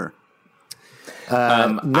 for sure.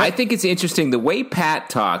 I think it's interesting the way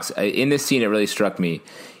Pat talks in this scene. It really struck me.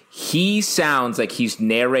 He sounds like he's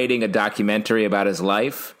narrating a documentary about his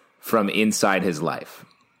life from inside his life.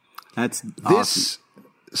 That's this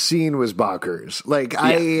scene was bonkers. Like,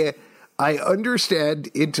 I understand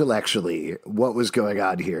intellectually what was going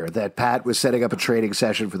on here, that Pat was setting up a training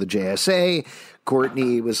session for the JSA.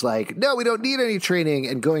 Courtney was like, no, we don't need any training,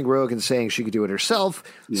 and going rogue and saying she could do it herself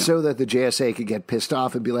so that the JSA could get pissed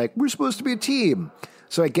off and be like, we're supposed to be a team.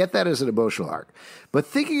 So I get that as an emotional arc. But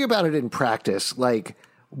thinking about it in practice, like,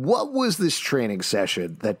 what was this training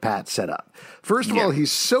session that Pat set up? First of all,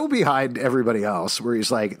 he's so behind everybody else where he's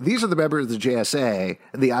like, these are the members of the JSA,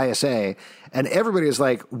 the ISA, and everybody is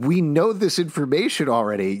like, we know this information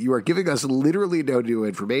already. You are giving us literally no new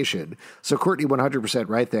information. So Courtney 100%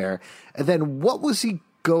 right there. And then what was the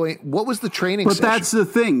training session? But that's the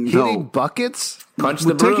thing, Hitting buckets? Punch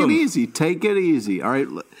the broom. Take it easy. All right.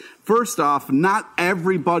 First off, not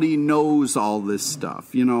everybody knows all this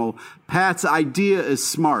stuff. Pat's idea is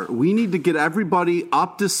smart. We need to get everybody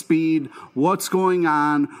up to speed. What's going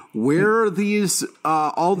on? Where are these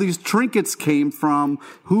all these trinkets came from?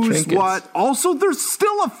 Who's what? Also, there's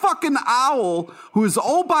still a fucking owl who is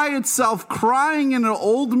all by itself crying in an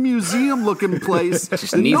old museum-looking place.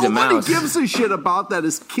 Just needs a mouse. Nobody gives a shit about that.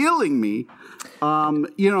 Is killing me.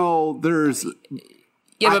 There's...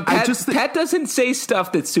 Yeah, but Pat doesn't say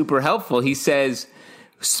stuff that's super helpful. He says,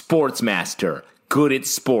 sports master, good at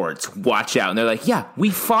sports, watch out. And they're like, yeah,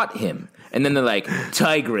 we fought him. And then they're like,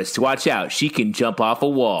 Tigress, watch out, she can jump off a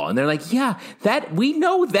wall. And they're like, yeah, that we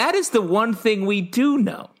know that is the one thing we do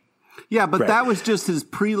know. Yeah, but that was just his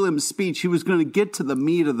prelim speech. He was going to get to the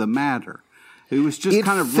meat of the matter. It was just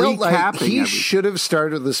kind of recapping. Like he should have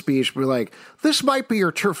started the speech be like, this might be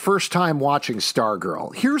your first time watching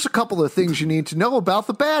Stargirl. Here's a couple of things you need to know about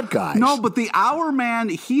the bad guys. No, but the Hour Man,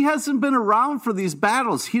 he hasn't been around for these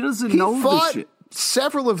battles. He doesn't know this shit.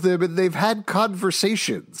 Several of them, and they've had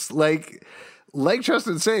conversations. Like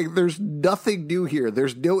Justin's saying, there's nothing new here.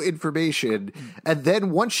 There's no information. And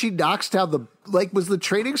then once she knocks down was the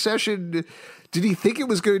training session... Did he think it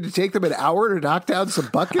was going to take them an hour to knock down some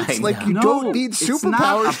buckets? You don't need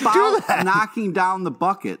superpowers to do that. Knocking down the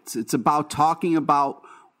buckets. It's about talking about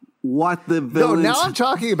what the villains... No, now I'm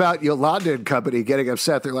talking about Yolanda and company getting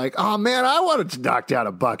upset. They're like, oh, man, I wanted to knock down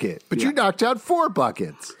a bucket. But you knocked down 4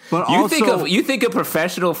 buckets. But you think a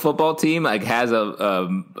professional football team has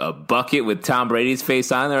a bucket with Tom Brady's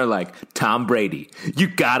face on there? Like, Tom Brady, you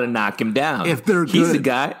got to knock him down. If they're good. He's the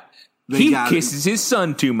guy... He kisses his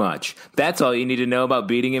son too much. That's all you need to know about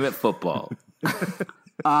beating him at football.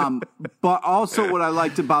 But also what I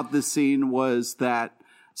liked about this scene was that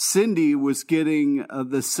Cindy was getting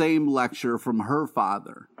the same lecture from her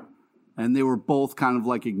father. And they were both kind of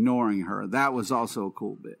like ignoring her. That was also a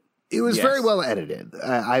cool bit. It was very well edited.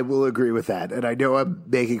 I will agree with that. And I know I'm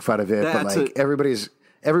making fun of it, but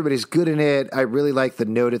everybody's good in it. I really like the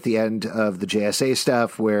note at the end of the JSA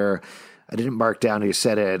stuff where... I didn't mark down who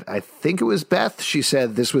said it. I think it was Beth. She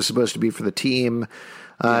said this was supposed to be for the team.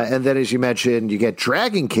 And then, as you mentioned, you get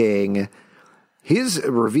Dragon King, his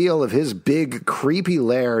reveal of his big, creepy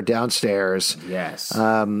lair downstairs. Yes.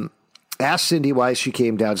 Asked Cindy why she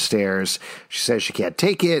came downstairs. She says she can't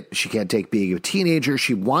take it. She can't take being a teenager.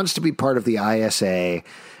 She wants to be part of the ISA.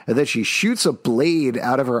 And then she shoots a blade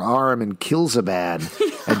out of her arm and kills a man.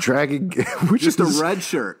 And Dragon, which just is a red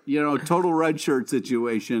shirt, total red shirt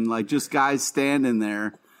situation. Like just guys standing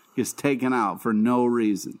there, gets taken out for no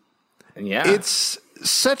reason. Yeah, it's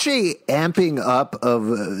such a amping up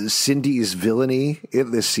of Cindy's villainy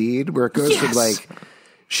in the scene where it goes from like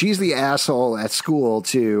she's the asshole at school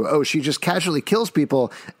to she just casually kills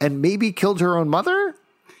people and maybe killed her own mother.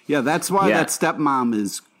 Yeah, that's why that stepmom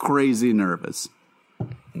is crazy nervous.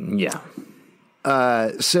 Yeah.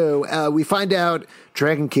 So we find out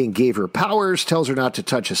Dragon King gave her powers, tells her not to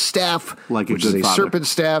touch a staff, which is a serpent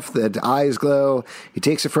staff that eyes glow. He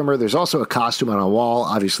takes it from her. There's also a costume on a wall.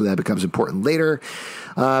 Obviously, that becomes important later.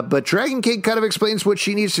 But Dragon King kind of explains what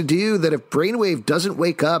she needs to do, that if Brainwave doesn't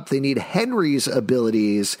wake up, they need Henry's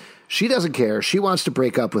abilities. She doesn't care. She wants to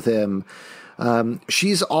break up with him.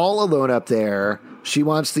 She's all alone up there. She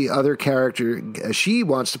wants the other character. She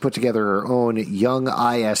wants to put together her own young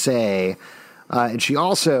ISA. And she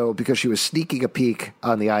also, because she was sneaking a peek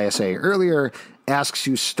on the ISA earlier, asks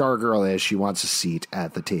who Stargirl is. She wants a seat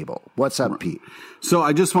at the table. What's up, Pete? So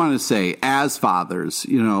I just want to say, as fathers,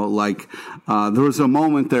 there was a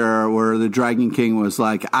moment there where the Dragon King was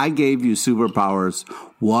like, I gave you superpowers.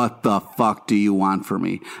 What the fuck do you want from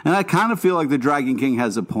me? And I kind of feel like the Dragon King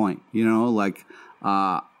has a point,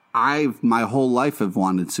 I've my whole life have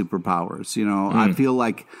wanted superpowers. I feel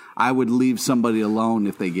like I would leave somebody alone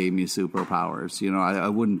if they gave me superpowers. I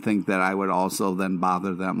wouldn't think that I would also then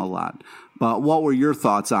bother them a lot. But what were your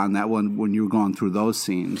thoughts on that when you were going through those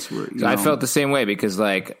scenes? I felt the same way because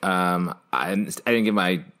I didn't get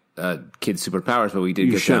my kids superpowers, but we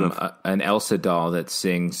did get them an Elsa doll that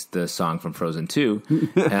sings the song from Frozen 2.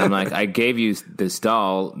 And I'm like, I gave you this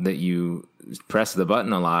doll that you press the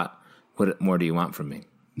button a lot. What more do you want from me?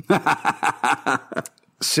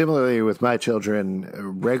 Similarly, with my children,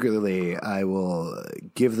 regularly I will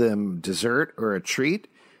give them dessert or a treat,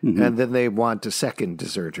 and then they want a second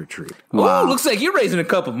dessert or treat. Wow. Oh, looks like you're raising a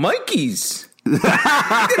couple Mikeys. You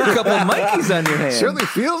got a couple of Mikeys on your hands. Certainly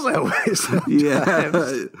feels that way sometimes.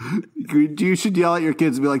 Yeah. You should yell at your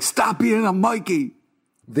kids and be like, stop being a Mikey.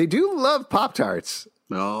 They do love Pop-Tarts.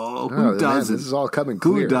 Oh, who doesn't? Man, this is all coming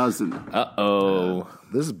clear. Who doesn't? Uh-oh.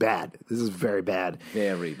 This is bad. This is very bad.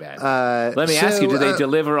 Very bad. Let me ask you, do they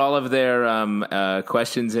deliver all of their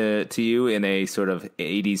questions to you in a sort of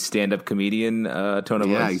 80s stand-up comedian tone of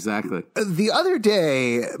voice? Yeah, exactly. The other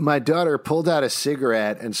day, my daughter pulled out a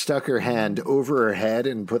cigarette and stuck her hand over her head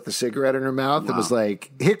and put the cigarette in her mouth. Wow. It was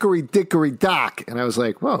like, hickory dickory dock. And I was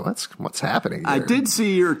like, whoa, what's happening here? I did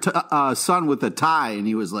see your son with a tie, and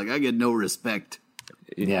he was like, I get no respect.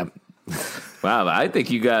 Yeah. Wow, I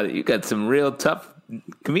think you got some real tough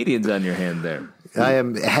comedians on your hand there. I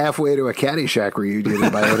am halfway to a Caddyshack reunion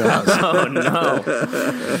in my own house. Oh, no.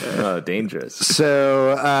 Oh, dangerous.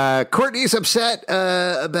 So Courtney's upset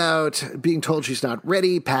about being told she's not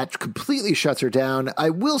ready. Pat completely shuts her down. I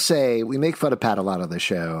will say, we make fun of Pat a lot on the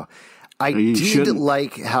show. I did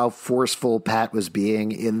like how forceful Pat was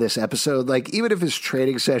being in this episode. Like, even if his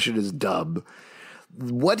training session is dumb,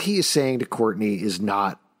 what he is saying to Courtney is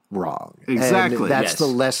not wrong. Exactly. And that's the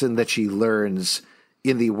lesson that she learns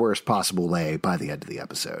in the worst possible way by the end of the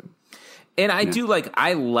episode. And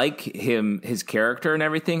I like his character and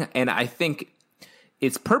everything. And I think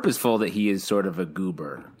it's purposeful that he is sort of a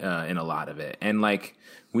goober in a lot of it. And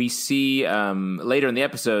we see later in the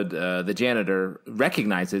episode, the janitor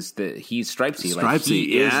recognizes that he's Stripesy.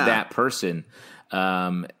 He is that person.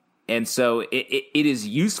 And so it is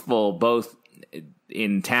useful both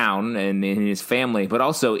in town and in his family, but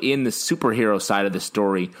also in the superhero side of the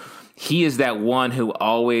story. He is that one who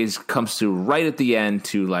always comes through right at the end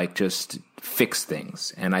to just fix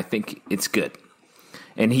things. And I think it's good.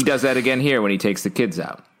 And he does that again here when he takes the kids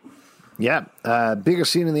out. Yeah.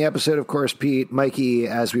 Biggest scene in the episode, of course, Pete. Mikey,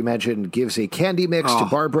 as we mentioned, gives a candy mix to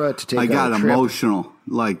Barbara to take on a trip. I got emotional.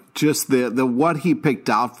 Just the what he picked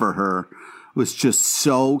out for her was just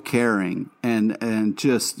so caring and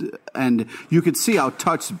you could see how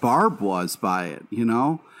touched Barb was by it,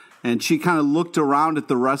 and she kind of looked around at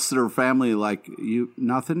the rest of her family like,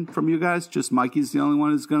 nothing from you guys, just Mikey's the only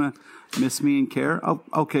one who's gonna miss me and care. Oh,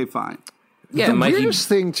 okay, fine. Yeah, the weirdest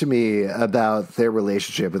thing to me about their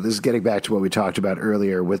relationship, and this is getting back to what we talked about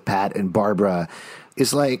earlier with Pat and Barbara,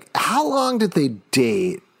 is how long did they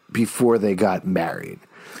date before they got married?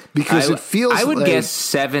 Because it feels I would guess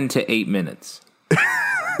 7 to 8 minutes.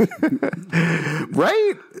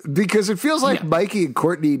 Right? Because it feels like Mikey and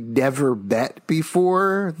Courtney never met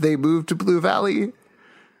before they moved to Blue Valley.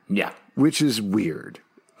 Yeah. Which is weird.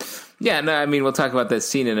 Yeah, no, I mean, we'll talk about that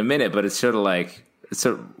scene in a minute, but it's sort of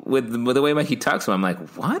with the way Mikey talks to him, I'm like,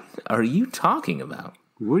 what are you talking about?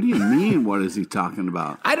 What do you mean, what is he talking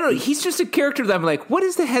about? I don't know. He's just a character that I'm like, what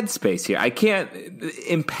is the headspace here? I can't,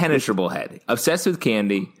 impenetrable head. Obsessed with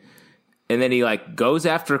candy. And then he goes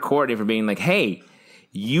after Courtney for being like, hey,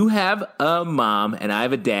 you have a mom and I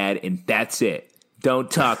have a dad and that's it. Don't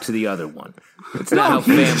talk to the other one. It's not how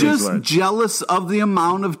families work. He's just jealous of the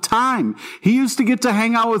amount of time. He used to get to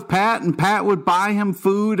hang out with Pat and Pat would buy him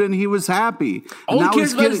food and he was happy. All he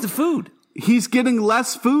cares about is the food. he's getting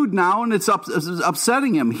less food now, and it's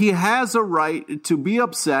upsetting him. He has a right to be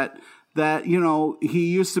upset that, he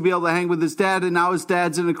used to be able to hang with his dad, and now his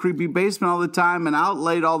dad's in a creepy basement all the time and out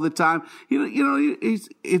late all the time. He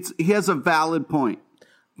has a valid point.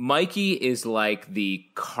 Mikey is like the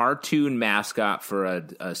cartoon mascot for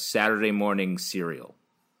a Saturday morning cereal.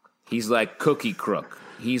 He's like Cookie Crook.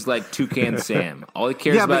 He's like Toucan Sam. All he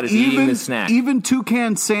cares about is eating the snack. Even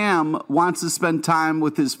Toucan Sam wants to spend time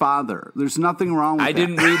with his father. There's nothing wrong with that. I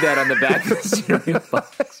didn't read that on the back of the cereal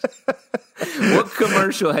box. What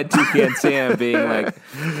commercial had Toucan Sam being like,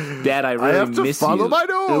 Dad, I really miss you. I have to follow my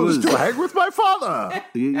nose to hang with my father.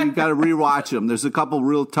 You got to rewatch them. There's a couple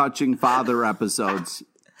real touching father episodes.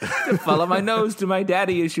 To follow my nose to my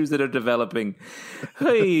daddy issues that are developing.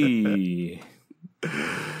 Hey.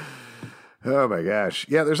 Oh, my gosh.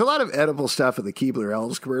 Yeah, there's a lot of edible stuff in the Keebler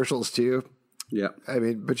Elves commercials, too. Yeah. I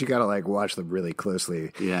mean, but you got to, watch them really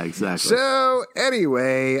closely. Yeah, exactly. So,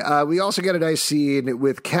 anyway, we also get a nice scene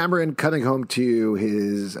with Cameron coming home to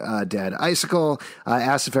his dad, Icicle,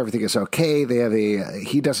 asks if everything is okay. They have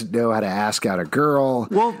he doesn't know how to ask out a girl.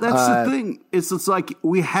 Well, that's the thing. It's like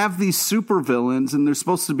we have these supervillains, and they're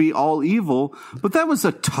supposed to be all evil, but that was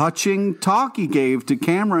a touching talk he gave to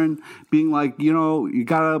Cameron, being like, you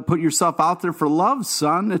got to put yourself out there for love,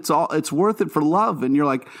 son. It's worth it for love. And you're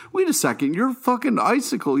like, wait a second, you're fucking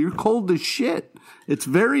Icicle. You're cold as shit. It's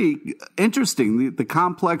very interesting, the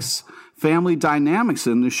complex family dynamics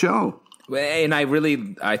in the show. And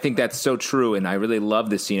I think that's so true, and I really love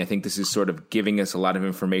this scene. I think this is sort of giving us a lot of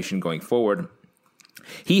information going forward.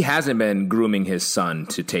 He hasn't been grooming his son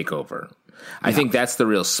to take over. I think that's the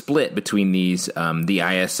real split between these the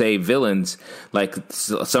ISA villains. Like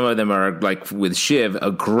some of them are like with Shiv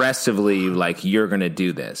aggressively like, you're going to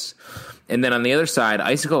do this. And then on the other side,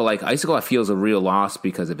 Icicle feels a real loss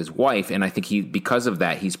because of his wife, and I think because of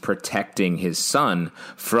that, he's protecting his son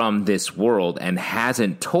from this world and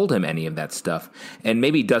hasn't told him any of that stuff, and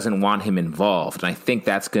maybe doesn't want him involved. And I think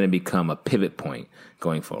that's going to become a pivot point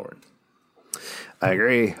going forward. I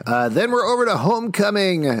agree. Then we're over to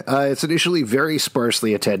Homecoming. It's initially very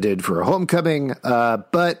sparsely attended for a homecoming,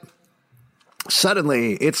 but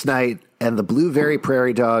suddenly it's night, and the Blueberry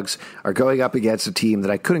Prairie Dogs are going up against a team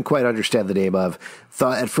that I couldn't quite understand the name of.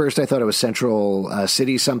 At first I thought it was Central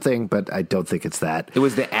City something, but I don't think it's that. It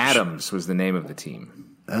was the Adams was the name of the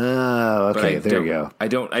team. Oh, okay. There you go. I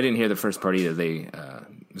didn't hear the first part either. It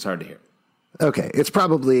was hard to hear. Okay. It's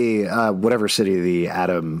probably whatever city the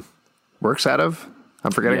Atom works out of.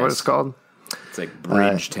 I'm forgetting what it's called. It's like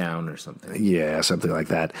Bridgetown or something. Yeah, something like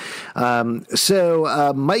that.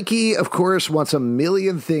 So Mikey, of course, wants a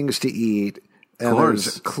million things to eat. And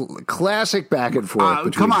there's classic back and forth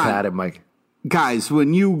between Pat and Mike. Guys,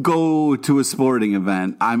 when you go to a sporting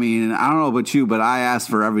event, I mean, I don't know about you, but I asked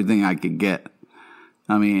for everything I could get.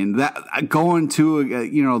 I mean, that going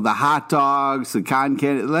to, the hot dogs, the cotton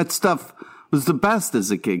candy, that stuff was the best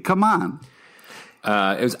as a kid. Come on.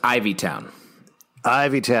 It was Ivytown.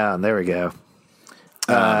 Ivytown, there we go.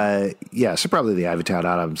 So probably the Ivytown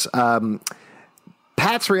Adams.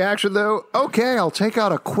 Pat's reaction, though, okay, I'll take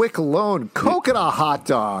out a quick loan coconut hot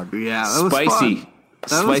dog. Yeah, that was fun.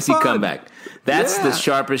 Spicy comeback. That's the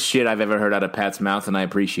sharpest shit I've ever heard out of Pat's mouth, and I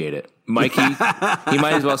appreciate it. Mikey, he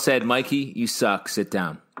might as well said, Mikey, you suck, sit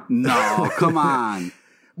down. No, come on.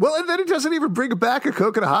 Well, and then he doesn't even bring back a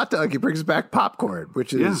coconut hot dog. He brings back popcorn,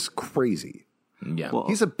 which is crazy. Yeah, well,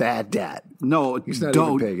 he's a bad dad. No, he's not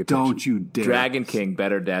even paying attention. Don't you dare. Dragon King,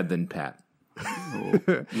 better dad than Pat.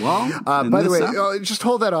 Well, by the way, just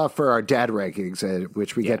hold that off for our dad rankings,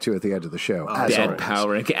 which we get to at the end of the show. Dad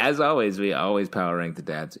power rank. As always, we always power rank the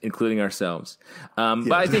dads, including ourselves.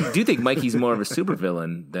 But I do think Mikey's more of a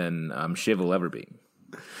supervillain than Shiv will ever be.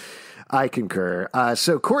 I concur.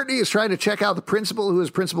 So Courtney is trying to check out the principal, who is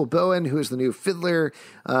Principal Bowen, who is the new fiddler.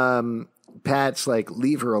 Pat's like,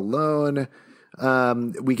 leave her alone.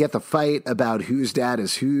 We get the fight about whose dad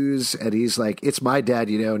is whose, and he's like, it's my dad,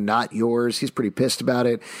 not yours. He's pretty pissed about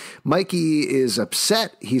it. Mikey is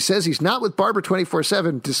upset. He says he's not with Barbara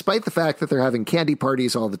 24/7, despite the fact that they're having candy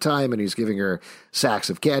parties all the time, and he's giving her sacks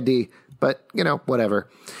of candy, but, whatever.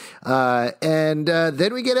 And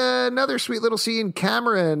then we get another sweet little scene.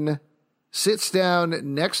 Cameron sits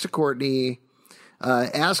down next to Courtney,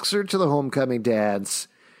 asks her to the homecoming dance.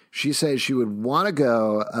 She says she would want to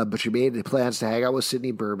go, but she made plans to hang out with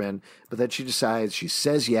Sydney Berman. But then she decides, she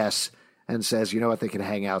says yes, and says, you know what, they can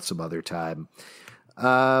hang out some other time.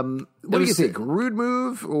 What do you think? Rude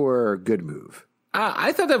move or good move?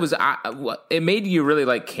 I thought that was, it made you really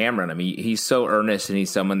like Cameron. I mean, he's so earnest, and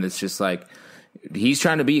he's someone that's just like, he's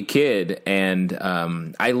trying to be a kid, and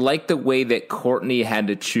I like the way that Courtney had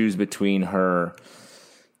to choose between her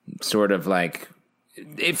sort of like,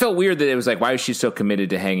 it felt weird that it was like, why is she so committed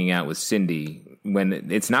to hanging out with Cindy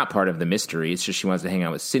when it's not part of the mystery? It's just she wants to hang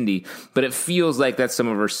out with Cindy, but it feels like that's some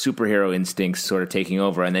of her superhero instincts sort of taking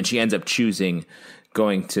over, and then she ends up choosing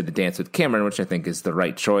going to the dance with Cameron, which I think is the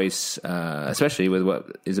right choice, especially with what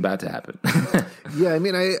is about to happen. Yeah, I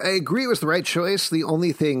mean, I agree it was the right choice. The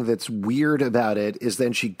only thing that's weird about it is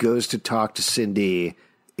then she goes to talk to Cindy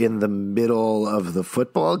in the middle of the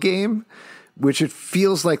football game, which it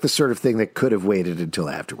feels like the sort of thing that could have waited until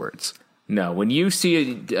afterwards. No, when you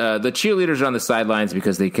see the cheerleaders are on the sidelines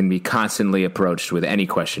because they can be constantly approached with any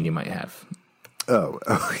question you might have. Oh,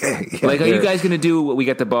 okay. Yeah, like, are you guys going to do we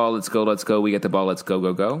get the ball, let's go, we get the ball, let's go,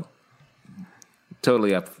 go, go?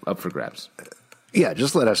 Totally up for grabs. Yeah,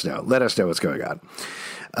 just let us know. Let us know what's going on.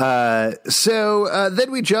 So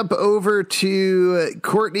then we jump over to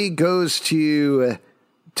Courtney goes to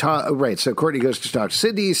right. So Courtney goes to talk to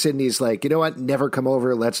Cindy. Cindy's like, you know what? Never come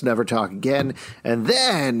over. Let's never talk again. And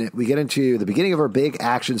then we get into the beginning of our big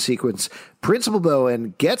action sequence. Principal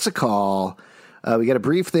Bowen gets a call. We get a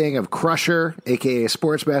brief thing of Crusher, a.k.a.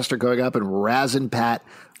 Sportsmaster, going up and razzing Pat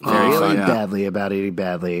really badly about eating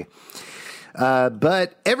badly.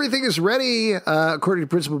 But everything is ready, according to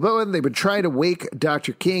Principal Bowen. They've been trying to wake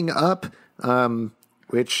Dr. King up,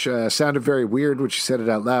 which sounded very weird when she said it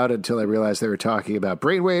out loud until I realized they were talking about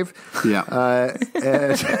Brainwave. Yeah.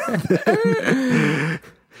 And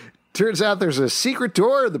turns out there's a secret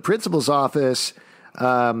door in the principal's office.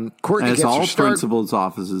 Courtney As gets all her principals'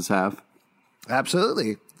 offices have.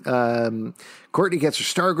 Absolutely. Courtney gets her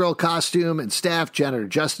Stargirl costume and staff. Janitor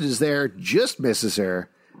Justin is there, just misses her,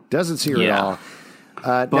 doesn't see her at all.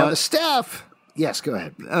 Now the staff, yes, go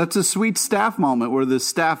ahead. It's a sweet staff moment where the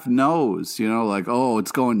staff knows, like, oh,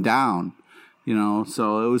 it's going down,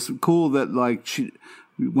 So it was cool that like she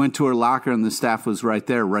went to her locker and the staff was right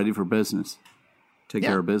there, ready for business, take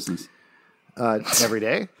care of business. Every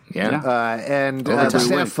day. Yeah. And the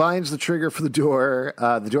staff finds the trigger for the door.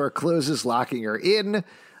 The door closes, locking her in.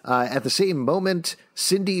 At the same moment,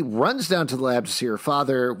 Cindy runs down to the lab to see her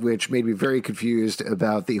father, which made me very confused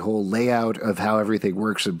about the whole layout of how everything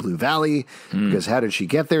works in Blue Valley. Because how did she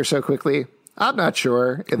get there so quickly? I'm not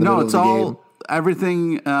sure. Game.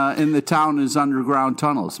 Everything in the town is underground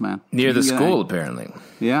tunnels, man. Near the school, apparently.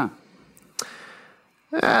 Yeah.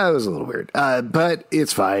 That was a little weird, but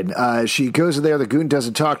it's fine. She goes in there. The goon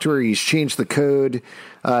doesn't talk to her. He's changed the code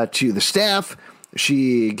to the staff.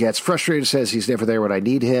 She gets frustrated, says he's never there when I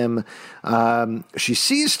need him. She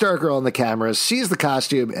sees Stargirl on the camera, sees the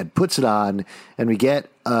costume, and puts it on. And we get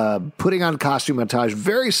putting on costume montage,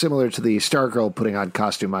 very similar to the Stargirl putting on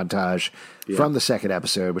costume montage from the second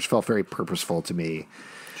episode, which felt very purposeful to me.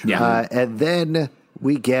 Yeah. And then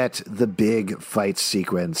we get the big fight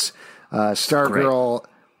sequence. Stargirl,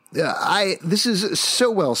 this is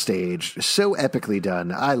so well staged, so epically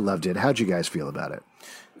done. I loved it. How'd you guys feel about it?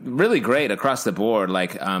 Really great across the board.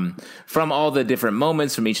 Like from all the different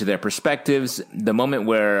moments from each of their perspectives, the moment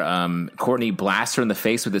where Courtney blasts her in the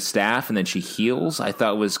face with the staff and then she heals, I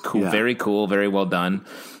thought was cool. Very cool, very well done.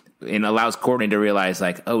 And allows Courtney to realize,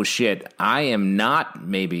 like, oh shit, I am not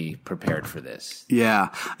maybe prepared for this. Yeah.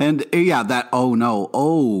 And that, oh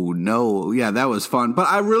no. Yeah, that was fun. But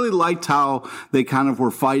I really liked how they kind of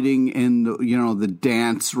were fighting in, the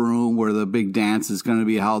dance room where the big dance is going to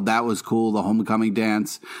be held. That was cool, the homecoming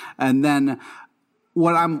dance. And then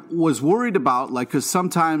what I was worried about, like, because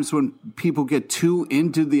sometimes when people get too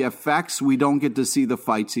into the effects, we don't get to see the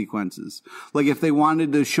fight sequences. Like, if they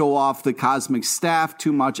wanted to show off the cosmic staff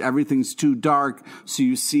too much, everything's too dark, so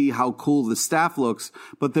you see how cool the staff looks.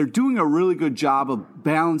 But they're doing a really good job of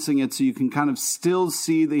balancing it so you can kind of still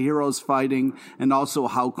see the heroes fighting and also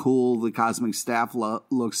how cool the cosmic staff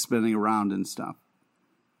looks spinning around and stuff.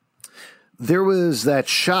 There was that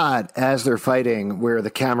shot as they're fighting where the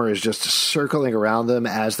camera is just circling around them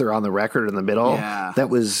as they're on the record in the middle. Yeah. That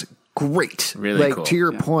was great. Really cool. To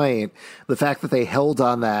your point, the fact that they held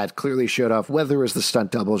on that clearly showed off whether it was the stunt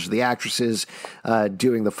doubles or the actresses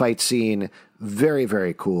doing the fight scene. Very,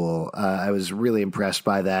 very cool. I was really impressed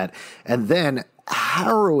by that. And then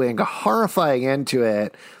harrowing, horrifying end to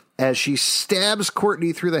it as she stabs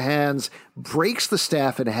Courtney through the hands, breaks the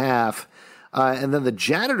staff in half, and then the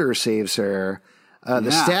janitor saves her.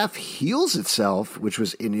 The staff heals itself, which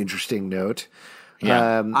was an interesting note.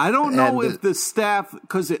 Yeah. I don't know if the staff,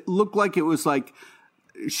 because it looked like it was like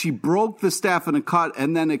she broke the staff in a cut,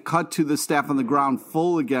 and then it cut to the staff on the ground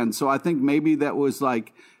full again. So I think maybe that was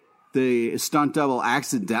like the stunt double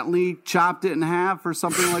accidentally chopped it in half or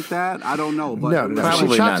something like that. I don't know. But no.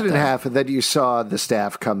 She chopped it in half, and then you saw the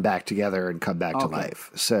staff come back together and come back to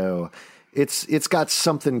life. So it's got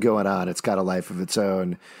something going on. It's got a life of its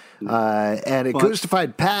own. And it goes to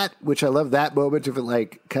find Pat, which I love that moment of it,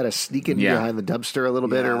 like kind of sneaking behind the dumpster a little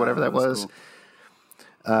bit or whatever that was.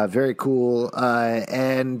 Cool. Very cool.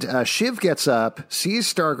 And Shiv gets up,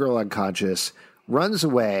 sees Stargirl unconscious, runs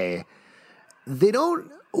away. They don't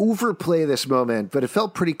overplay this moment, but it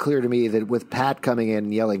felt pretty clear to me that with Pat coming in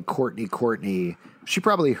and yelling, Courtney, she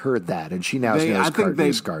probably heard that, and she now knows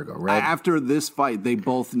Courtney's Scargo, right? After this fight, they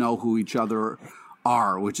both know who each other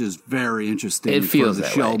are, which is very interesting for the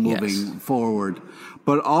show moving forward.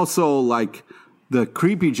 But also, like, the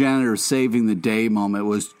creepy janitor saving the day moment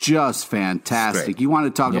was just fantastic. You want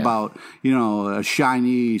to talk about, a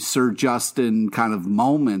shiny Sir Justin kind of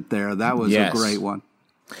moment there. That was a great one.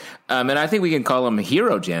 And I think we can call him a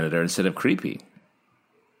hero janitor instead of creepy.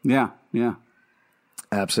 Yeah.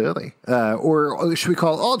 Absolutely. Or should we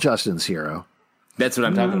call all Justin's hero? That's what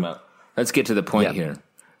I'm talking about. Let's get to the point here.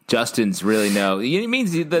 Justin's really it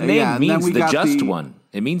means the name means the just one.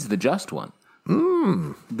 It means the just one.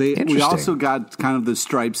 We also got kind of the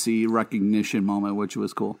Stripesy recognition moment, which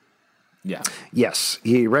was cool. Yeah. Yes,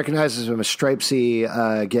 he recognizes him as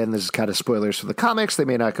Stripesy. Again, this is kind of spoilers for the comics. They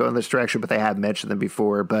may not go in this direction, but they have mentioned them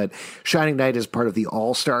before. But Shining Knight is part of the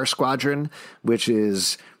All-Star Squadron, which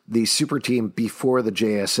is the super team before the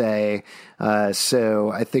JSA.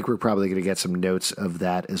 So I think we're probably going to get some notes of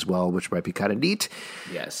that as well, which might be kind of neat.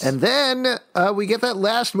 Yes. And then we get that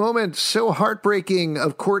last moment, so heartbreaking,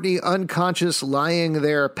 of Courtney unconscious, lying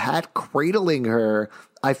there, Pat cradling her.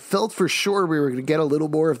 I felt for sure we were going to get a little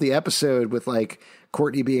more of the episode with, like,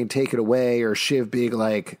 Courtney being taken away or Shiv being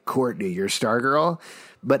like, Courtney, you're Stargirl.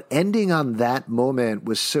 But ending on that moment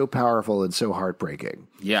was so powerful and so heartbreaking.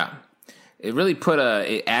 Yeah. It really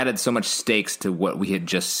it added so much stakes to what we had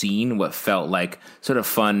just seen, what felt like sort of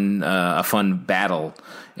a fun battle.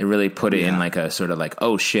 It really put it in like a sort of like,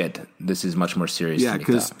 oh shit, this is much more serious. Yeah,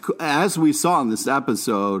 because as we saw in this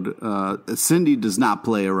episode, Cindy does not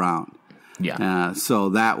play around. Yeah. So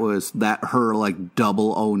her like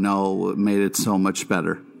double oh no made it so much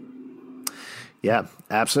better. Yeah,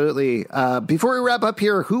 absolutely. Before we wrap up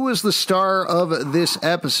here, who was the star of this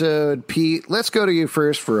episode? Pete, let's go to you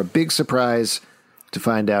first for a big surprise to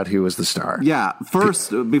find out who was the star. Yeah, first,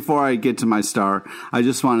 before I get to my star, I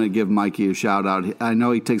just want to give Mikey a shout out. I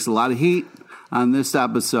know he takes a lot of heat on this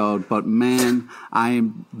episode, but man,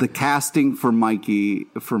 the casting for Mikey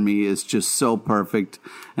for me is just so perfect,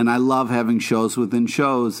 and I love having shows within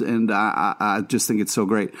shows, and I just think it's so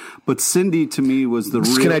great. But Cindy to me was the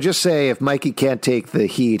real. Can I just say, if Mikey can't take the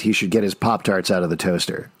heat, he should get his Pop-Tarts out of the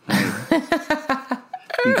toaster. Because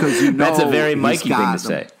that's a very Mikey thing to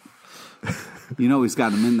say. He's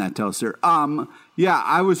got him in that toaster. Yeah,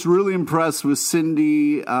 I was really impressed with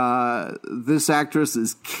Cindy. This actress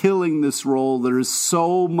is killing this role. There is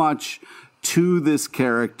so much to this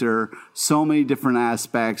character, so many different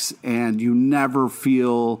aspects, and you never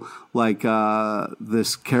feel like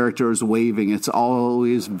this character is waving. It's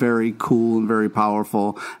always very cool and very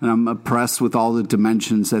powerful, and I'm impressed with all the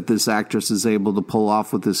dimensions that this actress is able to pull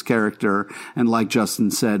off with this character, and like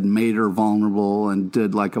Justin said, made her vulnerable and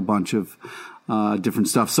did like a bunch of different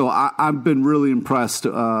stuff. So I've been really impressed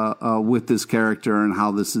with this character and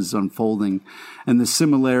how this is unfolding. And the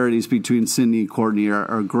similarities between Cindy and Courtney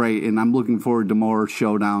are great. And I'm looking forward to more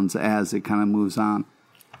showdowns as it kind of moves on.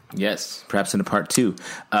 Yes, perhaps in a part 2.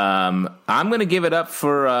 I'm going to give it up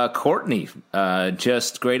for Courtney.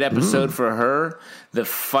 Just great episode for her. The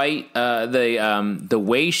fight, the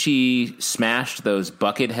way she smashed those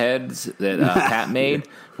bucket heads that Pat made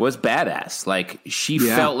was badass. Like, she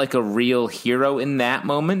felt like a real hero in that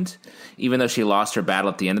moment. Even though she lost her battle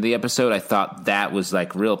at the end of the episode, I thought that was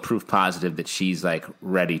like real proof positive that she's like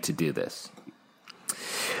ready to do this.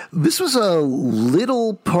 This was a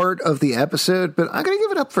little part of the episode, but I'm going to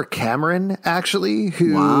give it up for Cameron, actually,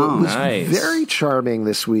 who was very charming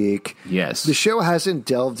this week. Yes. The show hasn't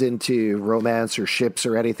delved into romance or ships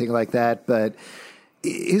or anything like that, but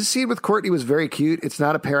his scene with Courtney was very cute. It's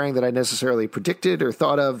not a pairing that I necessarily predicted or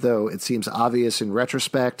thought of, though it seems obvious in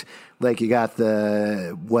retrospect. Like, you got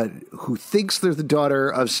who thinks they're the daughter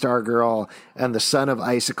of Stargirl and the son of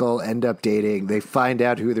Icicle end up dating. They find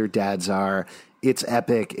out who their dads are. It's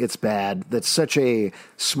epic. It's bad. That's such a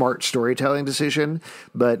smart storytelling decision.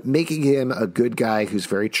 But making him a good guy who's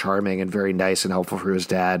very charming and very nice and helpful for his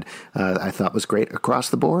dad, I thought was great across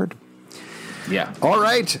the board. Yeah. All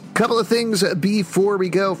right. Couple of things before we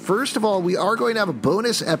go. First of all, we are going to have a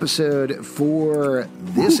bonus episode for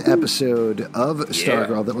this episode of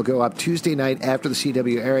Stargirl that will go up Tuesday night after the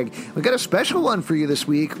CW airing. We've got a special one for you this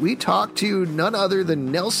week. We talked to none other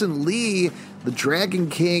than Nelson Lee, the Dragon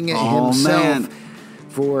King himself. Man.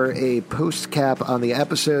 For a post-cap on the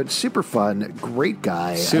episode. Super fun. Great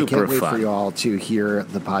guy. I can't wait for you all to hear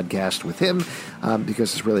the podcast with him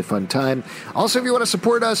because it's a really fun time. Also, if you want to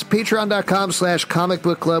support us, patreon.com/Comic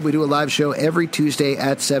Book Club. We do a live show every Tuesday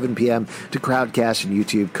at 7 p.m. to Crowdcast and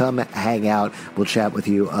YouTube. Come hang out. We'll chat with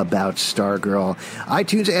you about Stargirl.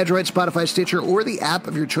 iTunes, Android, Spotify, Stitcher, or the app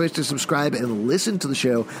of your choice to subscribe and listen to the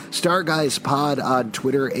show. Star Guys Pod on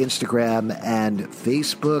Twitter, Instagram, and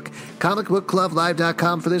Facebook. ComicBookClubLive.com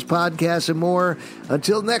for this podcast and more.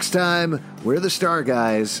 Until next time, we're the Star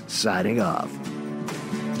Guys signing off.